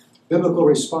God. Biblical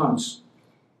response.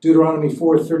 Deuteronomy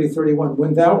 4:30-31,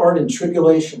 when thou art in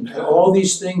tribulation, and all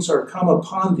these things are come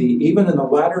upon thee, even in the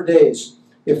latter days,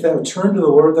 if thou turn to the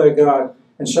Lord thy God,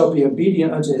 and shalt be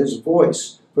obedient unto his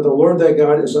voice, for the Lord thy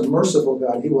God is a merciful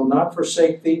God. He will not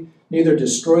forsake thee, neither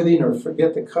destroy thee, nor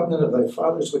forget the covenant of thy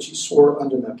fathers which he swore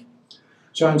unto them.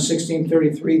 John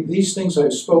 16:33, these things I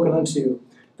have spoken unto you,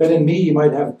 that in me ye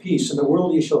might have peace. In the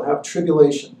world ye shall have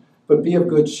tribulation, but be of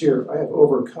good cheer. I have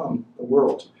overcome the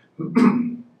world.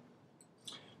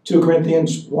 2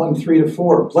 Corinthians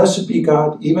 1:3-4, blessed be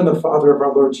God, even the Father of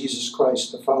our Lord Jesus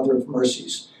Christ, the Father of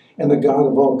mercies, and the God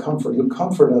of all comfort, who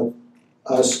comforteth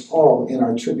us all in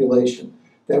our tribulation,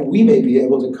 that we may be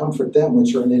able to comfort them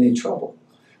which are in any trouble,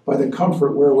 by the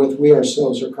comfort wherewith we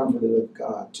ourselves are comforted of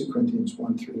God. 2 Corinthians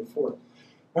 1:3-4.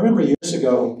 I remember years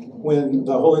ago when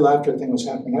the Holy Laughter thing was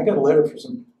happening, I got a letter from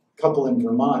some couple in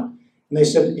Vermont, and they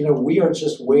said, we are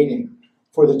just waiting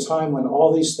for the time when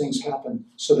all these things happen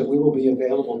so that we will be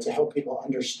available to help people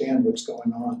understand what's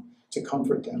going on, to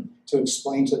comfort them, to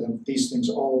explain to them these things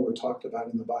all were talked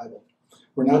about in the Bible.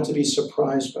 We're not to be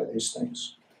surprised by these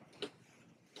things.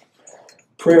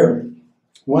 Prayer.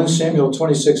 1 Samuel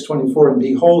 26:24, and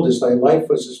behold, as thy life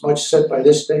was as much set by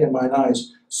this day in mine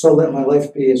eyes, so let my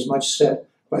life be as much set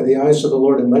by the eyes of the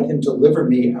Lord, and let him deliver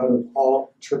me out of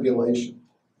all tribulation.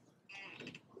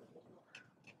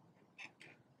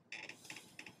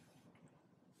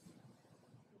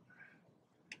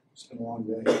 It's been a long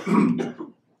day.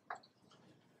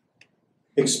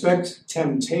 Expect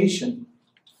temptation.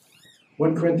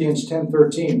 1 Corinthians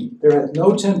 10:13, there hath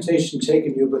no temptation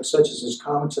taken you but such as is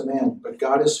common to man, but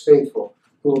God is faithful,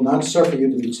 who will not suffer you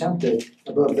to be tempted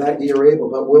above that ye are able,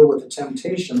 but will with the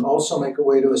temptation also make a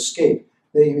way to escape,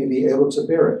 that ye may be able to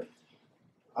bear it.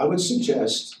 I would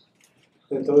suggest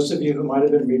that those of you who might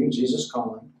have been reading Jesus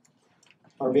Calling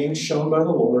are being shown by the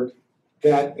Lord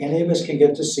that any of us can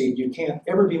get deceived. You can't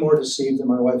ever be more deceived than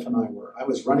my wife and I were. I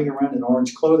was running around in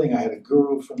orange clothing. I had a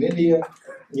guru from India.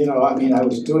 I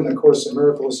was doing a Course in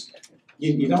Miracles.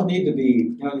 You don't need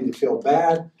to feel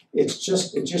bad. It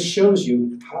just shows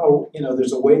you how,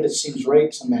 there's a way that seems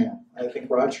right to man. I think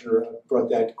Roger brought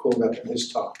that quote up in his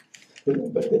talk.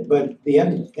 But the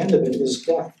end of it is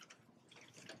death.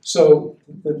 So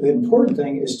the important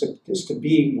thing is to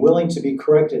be willing to be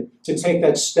corrected, to take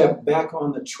that step back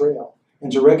on the trail,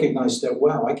 and to recognize that,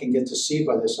 wow, I can get deceived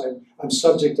by this. I'm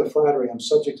subject to flattery. I'm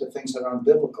subject to things that aren't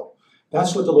biblical.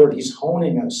 That's what the Lord, he's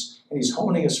honing us, and he's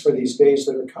honing us for these days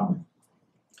that are coming.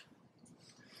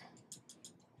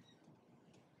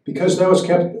 Because thou hast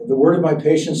kept the word of my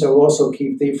patience, I will also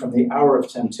keep thee from the hour of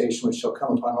temptation, which shall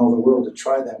come upon all the world to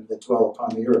try them that dwell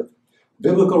upon the earth.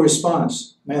 Biblical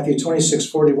response, Matthew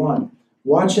 26:41.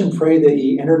 Watch and pray that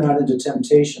ye enter not into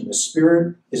temptation. The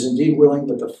spirit is indeed willing,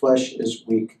 but the flesh is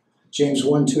weak. James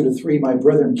 1:2-3. My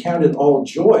brethren, count it all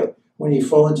joy when ye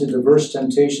fall into diverse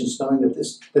temptations, knowing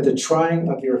that the trying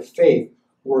of your faith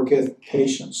worketh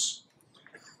patience.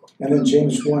 And then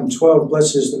James 1:12.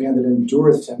 Blessed is the man that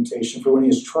endureth temptation, for when he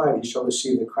is tried, he shall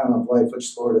receive the crown of life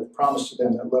which the Lord hath promised to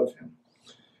them that love him.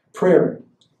 Prayer.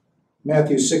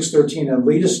 Matthew 6:13, and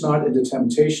lead us not into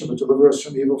temptation, but deliver us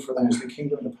from evil, for thine is the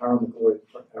kingdom, and the power, and the glory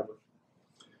forever.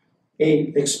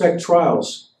 8, expect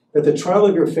trials, that the trial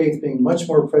of your faith, being much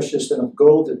more precious than of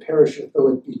gold that perisheth, though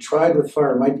it be tried with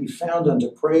fire, might be found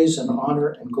unto praise and honor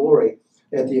and glory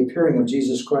at the appearing of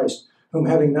Jesus Christ, whom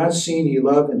having not seen ye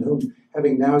love, and whom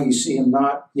having now ye see him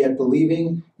not, yet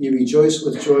believing ye rejoice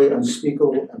with joy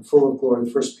unspeakable and full of glory.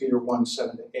 1 Peter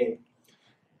 1:7-8.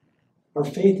 Our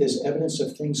faith is evidence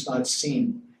of things not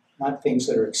seen, not things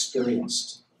that are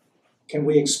experienced. Can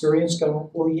we experience God?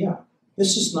 Well, yeah.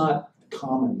 This is not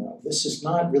common, though. This is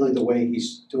not really the way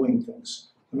he's doing things.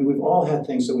 I mean, we've all had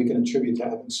things that we can attribute to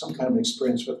having some kind of an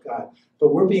experience with God.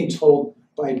 But we're being told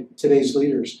by today's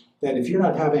leaders that if you're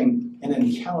not having an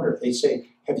encounter, they say,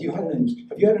 have you had an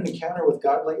encounter with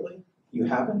God lately? You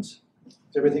haven't? Is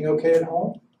everything okay at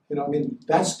home? You know, I mean,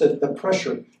 that's the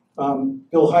pressure.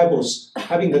 Bill Hybels,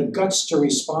 having the guts to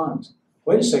respond.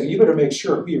 Wait a second, you better make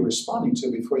sure who you're responding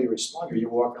to before you respond, or you're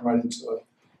walking right into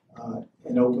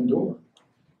an open door.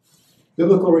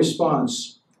 Biblical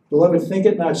response. Beloved, think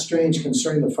it not strange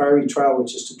concerning the fiery trial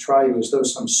which is to try you, as though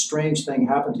some strange thing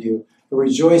happened to you. But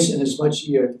rejoice inasmuch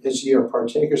as ye are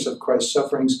partakers of Christ's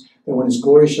sufferings, that when his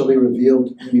glory shall be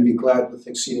revealed, ye may be glad with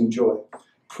exceeding joy.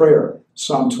 Prayer.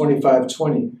 Psalm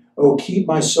 25:20. O keep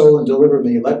my soul and deliver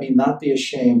me. Let me not be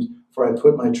ashamed, for I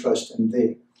put my trust in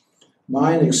thee.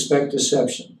 9, expect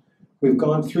deception. We've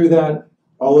gone through that,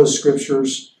 all those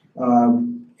scriptures,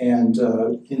 and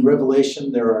in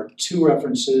Revelation there are 2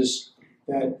 references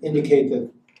that indicate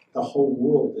that the whole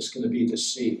world is going to be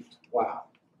deceived. Wow,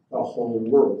 the whole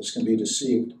world is going to be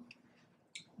deceived.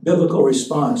 Biblical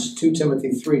response, 2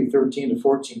 Timothy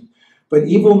 3:13-14. But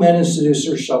evil men and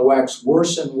seducers shall wax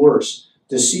worse and worse,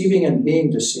 deceiving and being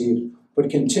deceived, but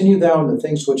continue thou in the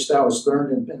things which thou hast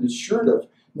learned and been assured of,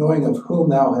 knowing of whom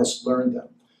thou hast learned them.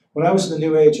 When I was in the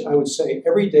New Age, I would say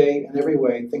every day and every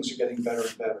way things are getting better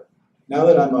and better. Now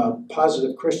that I'm a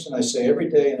positive Christian, I say every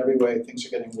day and every way things are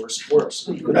getting worse and worse.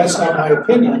 But that's not my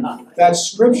opinion.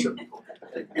 That's scripture.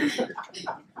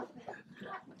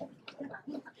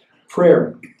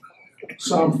 Prayer.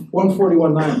 Psalm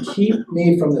 141:9, keep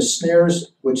me from the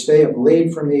snares which they have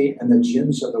laid for me and the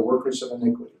gins of the workers of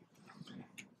iniquity.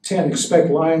 10, expect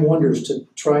lying wonders to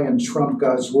try and trump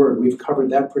God's word. We've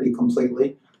covered that pretty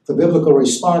completely. The biblical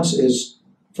response is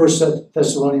 1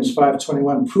 Thessalonians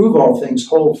 5:21, prove all things,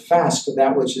 hold fast to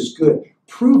that which is good.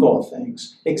 Prove all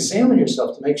things. Examine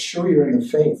yourself to make sure you're in the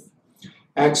faith.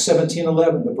 Acts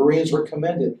 17:11, the Bereans were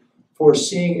commended for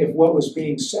seeing if what was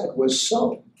being said was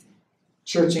so.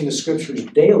 Searching the scriptures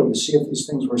daily to see if these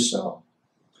things were so.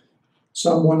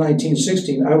 Psalm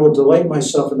 119:16, I will delight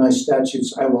myself in thy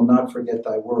statutes, I will not forget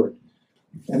thy word.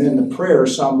 And then the prayer,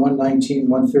 Psalm 119,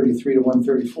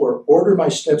 133-134, order my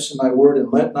steps in thy word,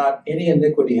 and let not any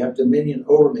iniquity have dominion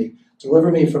over me.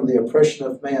 Deliver me from the oppression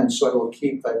of man, so I will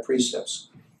keep thy precepts.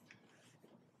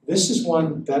 This is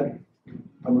one that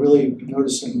I'm really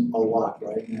noticing a lot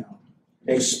right now.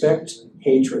 Expect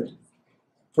hatred.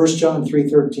 1 John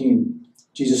 3:13,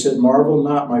 Jesus said, marvel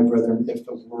not, my brethren, if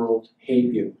the world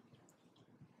hate you.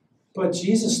 But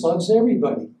Jesus loves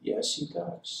everybody. Yes, he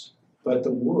does. But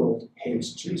the world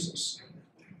hates Jesus.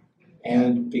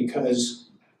 And because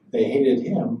they hated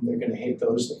him, they're going to hate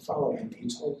those that follow him. He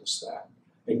told us that.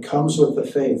 It comes with the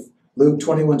faith. Luke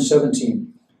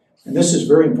 21:17. And this is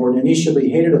very important. And he shall be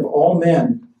hated of all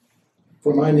men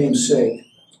for my name's sake.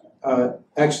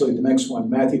 Actually, the next one,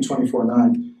 Matthew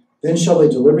 24:9. Then shall they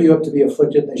deliver you up to be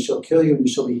afflicted, and they shall kill you, and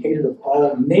you shall be hated of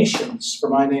all nations for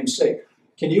my name's sake.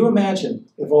 Can you imagine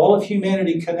if all of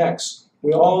humanity connects,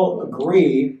 we all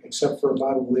agree, except for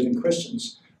Bible-believing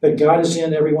Christians, that God is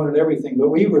in everyone and everything, but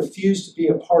we refuse to be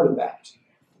a part of that.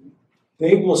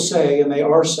 They will say, and they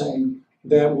are saying,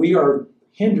 that we are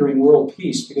hindering world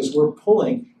peace because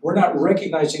we're not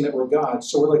recognizing that we're God,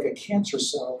 so we're like a cancer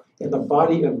cell in the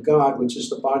body of God, which is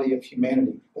the body of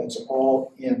humanity. That's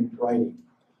all in writing.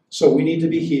 So we need to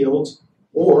be healed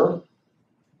or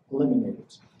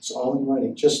eliminated. It's all in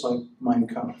writing, just like Mein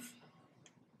Kampf.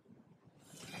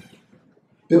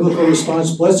 Biblical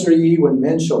response, blessed are ye when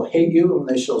men shall hate you, and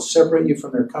they shall separate you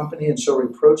from their company, and shall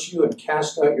reproach you, and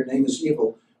cast out your name as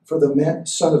evil, for the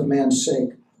Son of Man's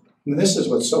sake. And this is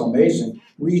what's so amazing.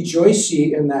 Rejoice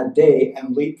ye in that day,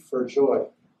 and leap for joy.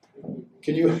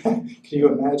 Can you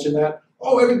imagine that?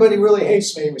 Oh, everybody really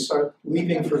hates me, and we start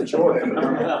leaping for joy.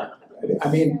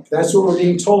 I mean, that's what we're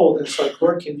being told. It's like,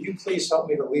 Lord, can you please help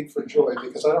me to leap for joy?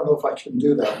 Because I don't know if I can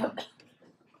do that.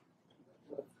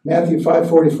 Matthew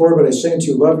 5:44, but I say unto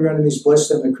you, love your enemies, bless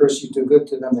them that curse you, do good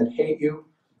to them that hate you,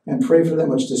 and pray for them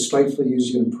which despitefully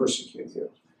use you and persecute you.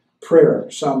 Prayer,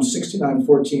 Psalm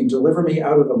 69:14, deliver me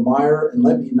out of the mire and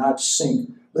let me not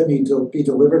sink. Let me be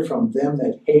delivered from them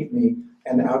that hate me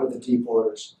and out of the deep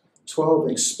waters. 12,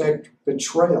 expect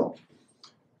betrayal.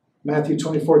 Matthew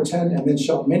 24:10, and then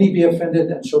shall many be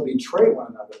offended and shall betray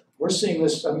one another. We're seeing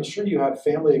this, I'm sure you have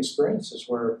family experiences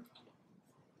where,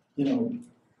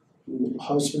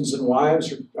 husbands and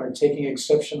wives are taking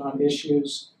exception on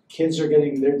issues. Kids are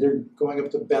they're going up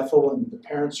to Bethel and the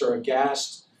parents are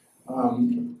aghast.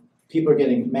 People are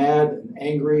getting mad and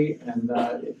angry, and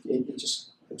it's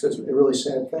a really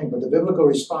sad thing. But the biblical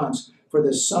response, for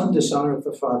the son dishonoreth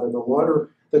the father,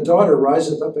 the daughter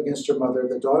riseth up against her mother,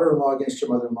 the daughter-in-law against her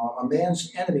mother-in-law. A man's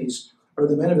enemies are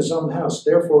the men of his own house.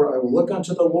 Therefore I will look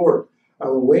unto the Lord. I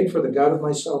will wait for the God of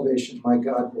my salvation. My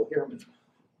God will hear me.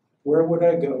 Where would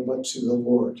I go but to the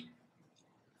Lord?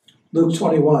 Luke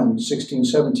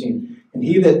 21:16-17.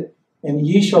 And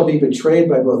ye shall be betrayed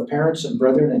by both parents and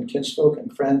brethren and kinsfolk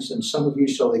and friends, and some of you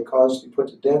shall they cause to be put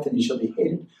to death, and ye shall be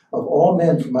hated of all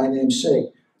men for my name's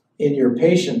sake. In your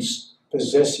patience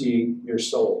possess ye your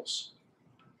souls.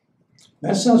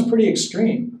 That sounds pretty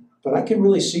extreme, but I can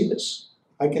really see this.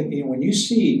 When you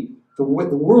see the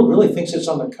world really thinks it's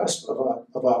on the cusp of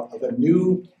a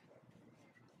new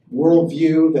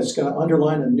worldview that's going to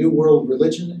underline a new world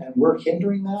religion, and we're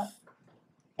hindering that,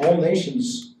 all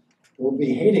nations will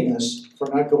be hating us for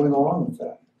not going along with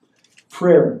that.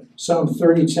 Prayer, Psalm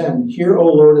 30:10, hear, O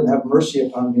Lord, and have mercy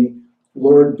upon me.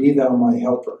 Lord, be thou my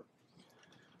helper.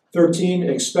 13,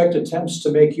 expect attempts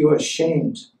to make you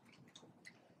ashamed.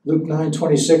 Luke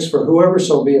 9:26, for whoever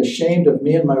shall be ashamed of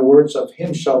me and my words, of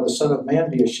him shall the Son of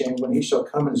Man be ashamed when he shall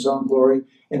come in his own glory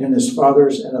and in his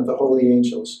Father's and of the holy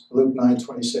angels. Luke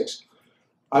 9:26.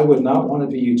 I would not want to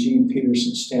be Eugene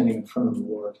Peterson standing in front of the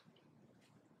Lord.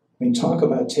 I mean, talk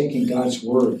about taking God's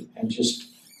word and just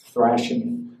thrashing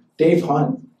it. Dave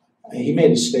Hunt, he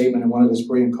made a statement in one of his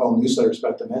Berean Call newsletters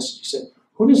about the message. He said,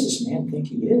 who does this man think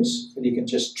he is that he can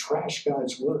just trash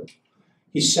God's word?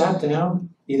 He sat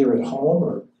down either at home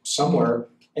or somewhere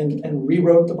and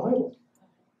rewrote the Bible.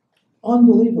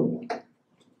 Unbelievable.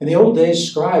 In the old days,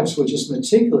 scribes would just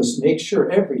meticulously make sure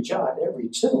every jot, every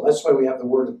tittle. That's why we have the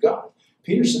Word of God.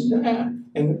 Peterson,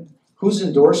 and who's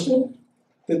endorsed it?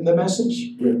 The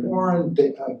message? Rick Warren,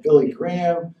 Billy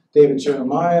Graham, David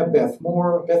Jeremiah, Beth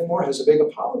Moore. Beth Moore has a big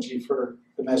apology for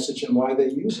the message and why they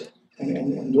use it and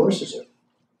endorses it.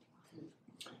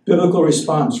 Biblical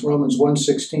response, Romans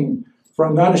 1:16. For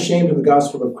I'm not ashamed of the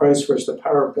gospel of Christ, for it's the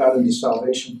power of God unto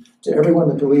salvation to everyone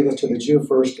that believeth, to the Jew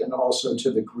first, and also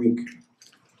to the Greek.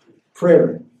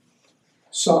 Prayer.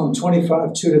 Psalm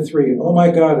 25:2-3. O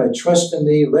my God, I trust in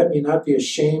thee. Let me not be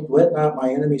ashamed. Let not my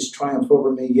enemies triumph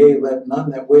over me. Yea, let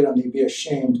none that wait on thee be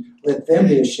ashamed. Let them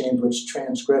be ashamed which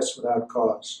transgress without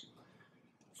cause.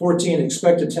 14.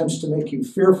 Expect attempts to make you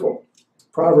fearful.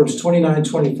 Proverbs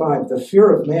 29:25. The fear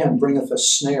of man bringeth a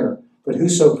snare, but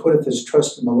whoso putteth his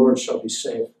trust in the Lord shall be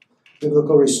saved.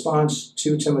 Biblical response,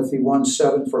 2 Timothy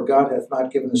 1:7. For God hath not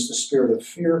given us the spirit of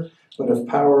fear, but of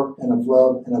power and of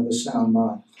love and of a sound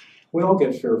mind. We all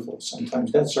get fearful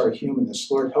sometimes. That's our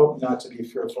humanness. Lord, help me not to be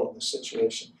fearful in this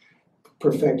situation.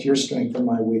 Perfect your strength in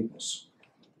my weakness.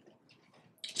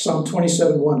 Psalm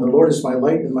 27:1. The Lord is my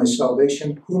light and my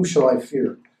salvation. Whom shall I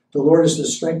fear? The Lord is the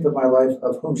strength of my life.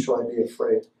 Of whom shall I be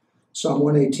afraid? Psalm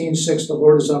 118:6. The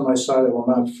Lord is on my side. I will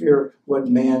not fear what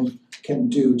man can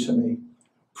do to me.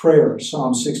 Prayer.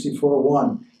 Psalm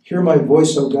 64:1. Hear my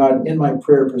voice, O God. In my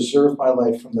prayer, preserve my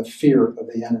life from the fear of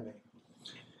the enemy.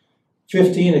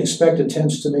 15, expect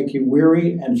attempts to make you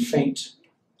weary and faint.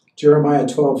 Jeremiah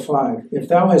 12:5. If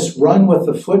thou hast run with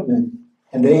the footmen,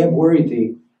 and they have wearied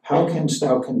thee, how canst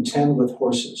thou contend with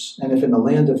horses? And if in the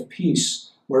land of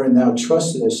peace, wherein thou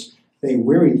trustedest, they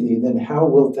weary thee, then how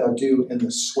wilt thou do in the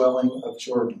swelling of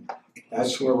Jordan?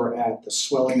 That's where we're at, the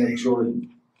swelling of Jordan.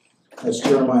 That's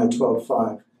Jeremiah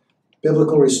 12:5.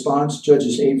 Biblical response,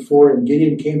 Judges 8:4. And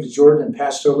Gideon came to Jordan and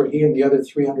passed over, he and the other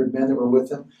 300 men that were with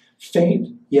him,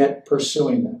 faint yet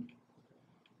pursuing them.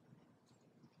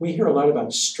 We hear a lot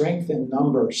about strength in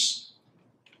numbers.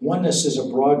 Oneness is a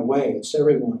broad way. It's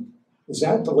everyone. Is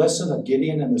that the lesson of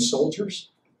Gideon and the soldiers?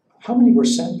 How many were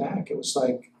sent back? Was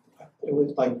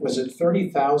it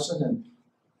 30,000 and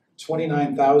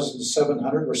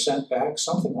 29,700 were sent back?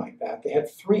 Something like that. They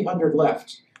had 300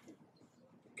 left.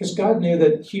 Because God knew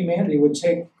that humanity would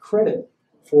take credit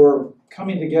for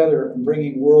coming together and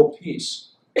bringing world peace.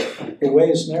 The way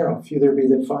is narrow, few there be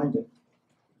that find it.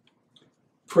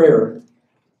 Prayer,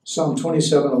 Psalm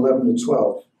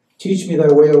 27:11-12. Teach me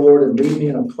thy way, O Lord, and lead me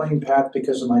in a plain path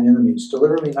because of mine enemies.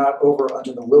 Deliver me not over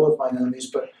unto the will of mine enemies,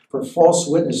 but for false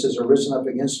witnesses are risen up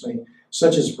against me,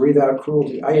 such as breathe out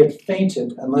cruelty. I had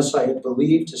fainted unless I had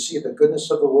believed to see the goodness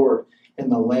of the Lord in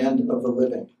the land of the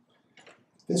living.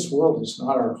 This world is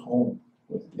not our home.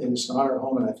 It is not our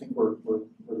home, and I think we're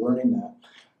learning that.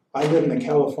 I live in the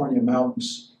California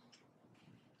mountains.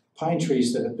 Pine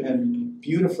trees that have been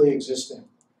beautifully existing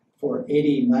for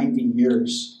 80, 90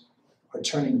 years are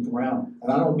turning brown.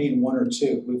 And I don't mean one or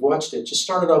two. We've watched it. Just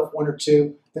started off one or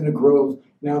two, then a grove.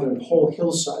 Now there are whole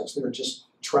hillsides that are just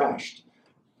trashed.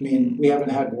 I mean, we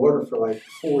haven't had water for like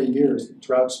 4 years. The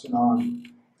drought's been on.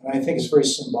 And I think it's very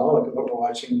symbolic of what we're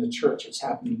watching in the church. It's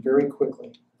happening very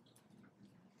quickly.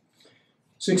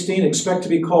 16, expect to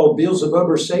be called Beelzebub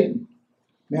or Satan.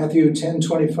 Matthew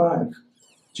 10:25.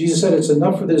 Jesus said, it's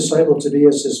enough for the disciple to be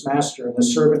as his master and the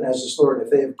servant as his Lord. If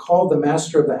they have called the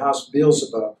master of the house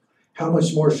Beelzebub, how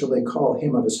much more shall they call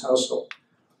him of his household?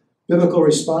 Biblical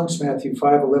response, Matthew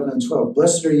 5:11-12.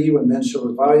 Blessed are ye when men shall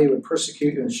revile you and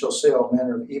persecute you and shall say all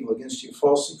manner of evil against you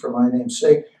falsely for my name's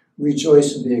sake.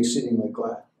 Rejoice and be exceedingly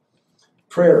glad.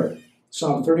 Prayer,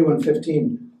 Psalm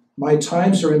 31:15. My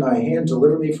times are in thy hand.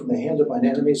 Deliver me from the hand of mine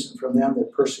enemies and from them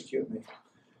that persecute me.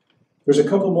 There's a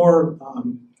couple more.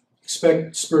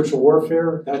 Expect spiritual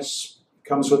warfare. That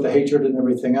comes with the hatred and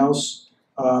everything else.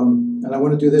 And I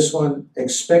want to do this one.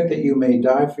 Expect that you may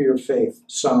die for your faith.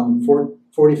 Psalm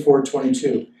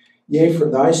 44:22. Yea, for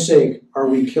thy sake are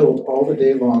we killed all the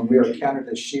day long. We are counted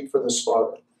as sheep for the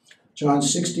slaughter. John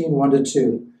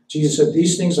 16:1-2. Jesus said,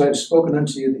 these things I have spoken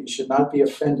unto you, that you should not be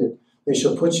offended. They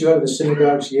shall put you out of the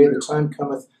synagogues. Yea, the time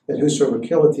cometh that whosoever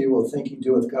killeth you will think he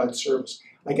doeth God service.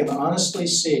 I can honestly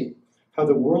see how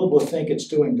the world will think it's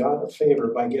doing God a favor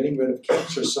by getting rid of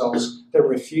cancer cells that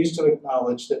refuse to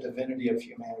acknowledge the divinity of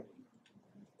humanity.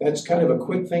 That's kind of a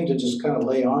quick thing to just kind of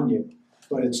lay on you,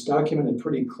 but it's documented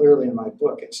pretty clearly in my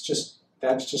book. That's just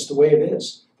the way it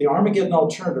is. The Armageddon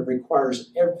alternative requires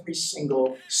every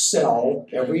single cell,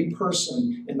 every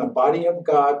person in the body of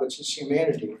God, which is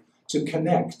humanity, to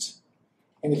connect.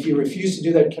 And if you refuse to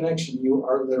do that connection, you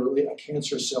are literally a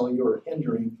cancer cell. You are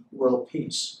hindering world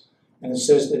peace. And it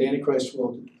says that Antichrist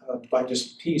will, by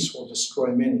just peace, will destroy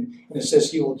many. And it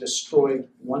says he will destroy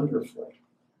wonderfully.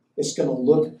 It's going to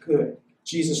look good.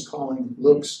 Jesus' calling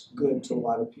looks good to a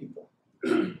lot of people.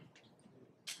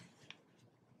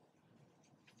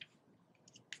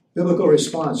 Biblical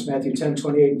response, Matthew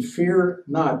 10:28. And fear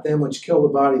not them which kill the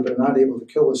body, but are not able to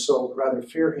kill the soul, but rather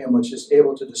fear him which is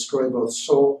able to destroy both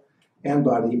soul and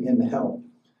body in hell.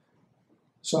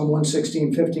 Psalm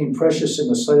 116:15. Precious in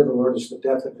the sight of the Lord is the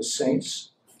death of his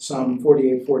saints. Psalm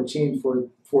 48:14.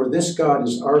 For this God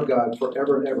is our God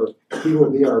forever and ever. He will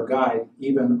be our guide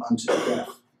even unto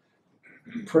death.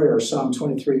 Prayer, Psalm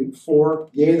 23:4.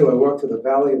 Yea, though I walk through the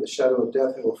valley of the shadow of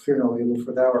death, I will fear no evil,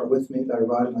 for thou art with me, thy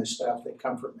rod and thy staff, they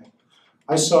comfort me.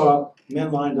 I saw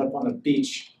men lined up on a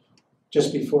beach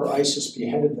just before ISIS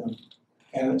beheaded them.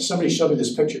 And somebody showed me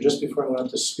this picture just before I went up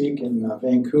to speak in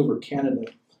Vancouver, Canada.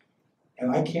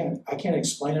 And I can't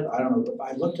explain it. I don't know. But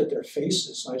I looked at their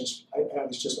faces. And I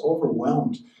was just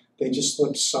overwhelmed. They just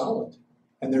looked solid.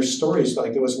 And there's stories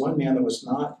like there was one man that was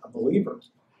not a believer.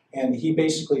 And he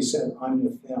basically said, I'm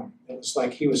with them. It was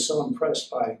like he was so impressed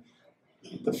by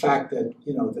the fact that,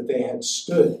 that they had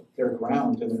stood their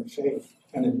ground in their faith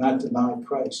and had not denied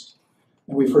Christ.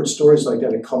 And we've heard stories like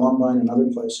that at Columbine and other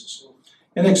places.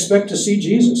 And expect to see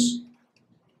Jesus.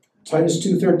 Titus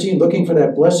 2:13, looking for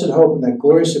that blessed hope and that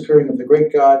glorious appearing of the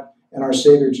great God and our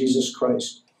Savior Jesus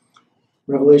Christ.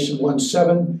 Revelation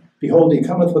 1:7, behold, he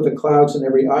cometh with the clouds, and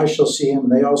every eye shall see him,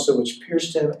 and they also which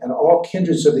pierced him, and all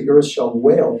kindreds of the earth shall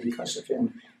wail because of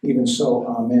him. Even so,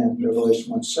 amen.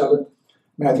 Revelation 1:7.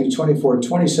 Matthew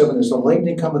 24:27, as the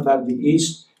lightning cometh out of the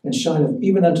east, and shineth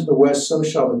even unto the west, so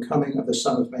shall the coming of the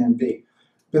Son of Man be.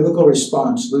 Biblical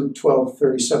response, Luke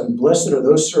 12:37, blessed are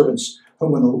those servants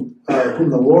whom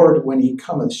the Lord, when he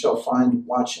cometh, shall find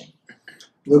watching.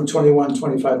 Luke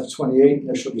 21:25-28,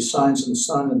 there shall be signs in the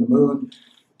sun and the moon,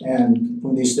 and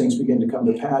when these things begin to come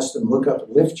to pass, then look up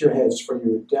and lift your heads, for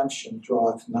your redemption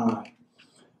draweth nigh.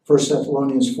 1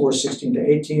 Thessalonians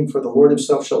 4:16-18, for the Lord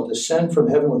himself shall descend from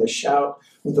heaven with a shout,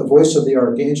 with the voice of the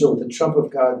archangel, with the trump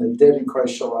of God, and the dead in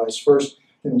Christ shall rise first.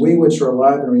 And we which are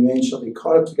alive and remain shall be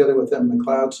caught up together with them in the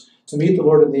clouds to meet the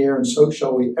Lord in the air, and so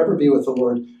shall we ever be with the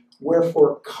Lord.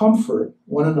 Wherefore comfort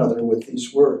one another with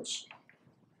these words.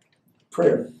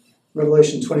 Prayer.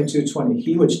 Revelation 22:20.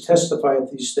 He which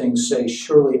testifieth these things say,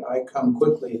 surely I come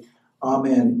quickly.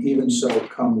 Amen. Even so,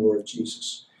 come, Lord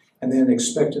Jesus. And then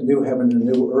expect a new heaven and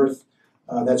a new earth.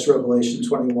 That's Revelation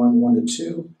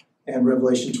 21:1-2. And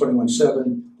Revelation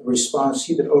 21:7. The response,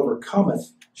 he that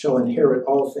overcometh shall inherit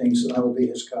all things, and I will be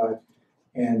his God,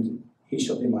 and he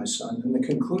shall be my son. And the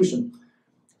conclusion,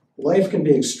 life can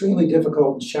be extremely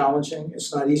difficult and challenging.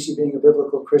 It's not easy being a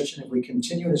biblical Christian. If we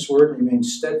continue in his word and remain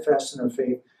steadfast in our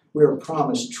faith, we are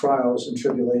promised trials and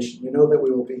tribulation. We know that we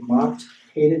will be mocked,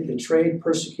 hated, betrayed,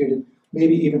 persecuted,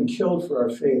 maybe even killed for our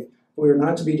faith. But we are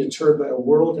not to be deterred by a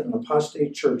world and an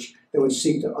apostate church that would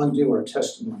seek to undo our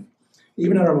testimony.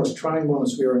 Even in our most trying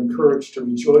moments, we are encouraged to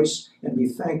rejoice and be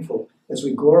thankful as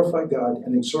we glorify God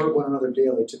and exhort one another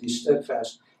daily to be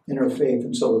steadfast in our faith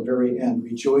until the very end.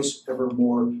 Rejoice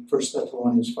evermore, 1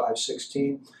 Thessalonians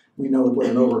 5:16. We know what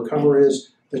an overcomer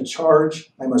is. The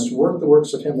charge, I must work the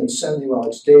works of him that sent me while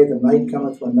it's day. The night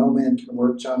cometh when no man can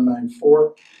work, John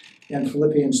 9:4. And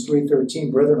Philippians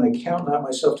 3:13, brethren, I count not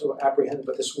myself to apprehend,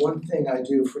 but this one thing I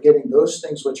do, forgetting those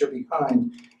things which are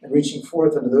behind, and reaching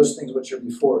forth unto those things which are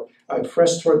before. I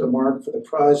press toward the mark for the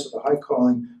prize of the high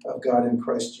calling of God in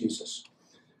Christ Jesus.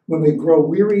 When we grow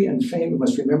weary and faint, we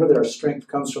must remember that our strength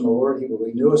comes from the Lord. He will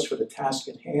renew us for the task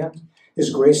at hand. His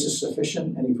grace is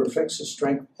sufficient, and he perfects his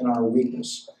strength in our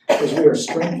weakness. As we are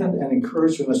strengthened and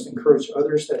encouraged, we must encourage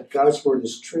others that God's word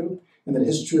is true, and that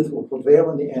his truth will prevail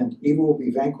in the end. Evil will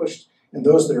be vanquished, and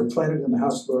those that are planted in the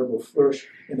house of the Lord will flourish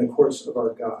in the courts of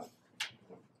our God.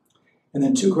 And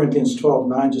then 2 Corinthians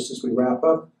 12:9, just as we wrap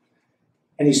up.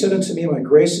 And he said unto me, my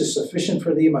grace is sufficient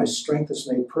for thee, my strength is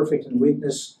made perfect in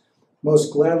weakness.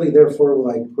 Most gladly, therefore, will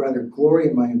I rather glory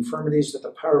in my infirmities, that the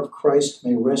power of Christ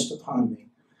may rest upon me.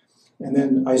 And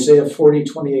then Isaiah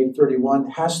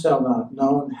 40:28-31, hast thou not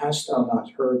known, hast thou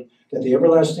not heard, that the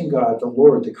everlasting God, the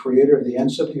Lord, the creator of the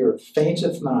ends of the earth,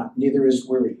 fainteth not, neither is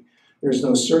weary. There is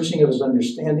no searching of his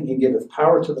understanding. He giveth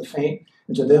power to the faint,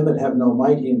 and to them that have no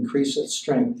might he increaseth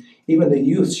strength. Even the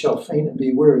youth shall faint and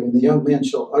be weary, and the young men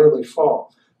shall utterly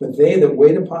fall. But they that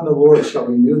wait upon the Lord shall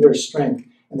renew their strength,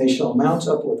 and they shall mount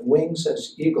up with wings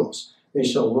as eagles. They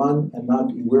shall run and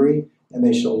not be weary, and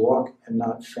they shall walk and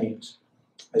not faint.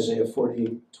 Isaiah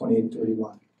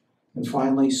 40:28-31. And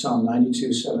finally, Psalm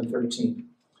 92:7-13.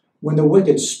 When the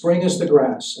wicked spring as the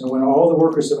grass, and when all the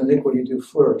workers of iniquity do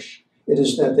flourish, it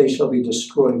is that they shall be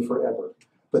destroyed forever.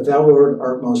 But thou, Lord,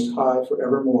 art most high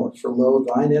forevermore. For lo,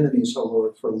 thine enemies, O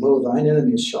Lord, for lo, thine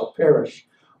enemies shall perish.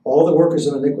 All the workers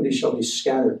of iniquity shall be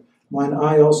scattered. Mine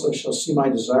eye also shall see my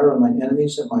desire of mine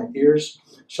enemies, and my ears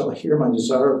shall hear my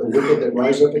desire of the wicked that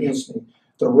rise up against me.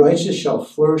 The righteous shall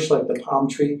flourish like the palm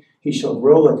tree. He shall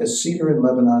grow like a cedar in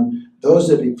Lebanon. Those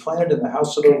that be planted in the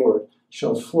house of the Lord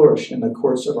shall flourish in the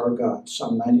courts of our God.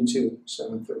 Psalm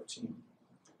 92:7-13.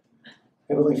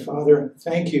 Heavenly Father,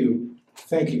 thank you.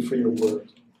 Thank you for your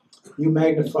word. You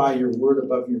magnify your word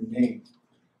above your name.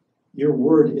 Your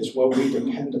word is what we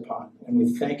depend upon, and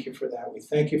we thank you for that. We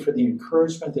thank you for the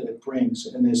encouragement that it brings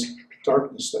in this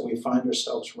darkness that we find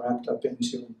ourselves wrapped up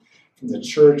into, from the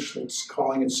church that's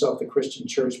calling itself the Christian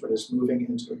church but is moving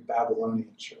into a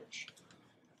Babylonian church.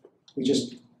 We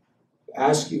just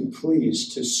ask you,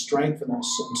 please, to strengthen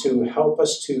us and to help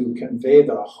us to convey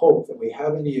the hope that we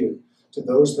have in you to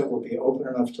those that will be open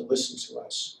enough to listen to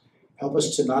us. Help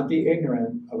us to not be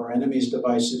ignorant of our enemy's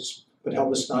devices, but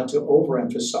help us not to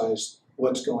overemphasize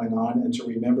what's going on, and to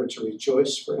remember to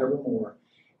rejoice forevermore.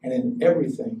 And in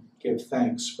everything, give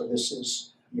thanks, for this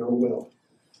is your will.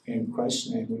 In Christ's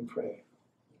name we pray.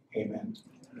 Amen.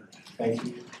 Thank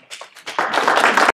you.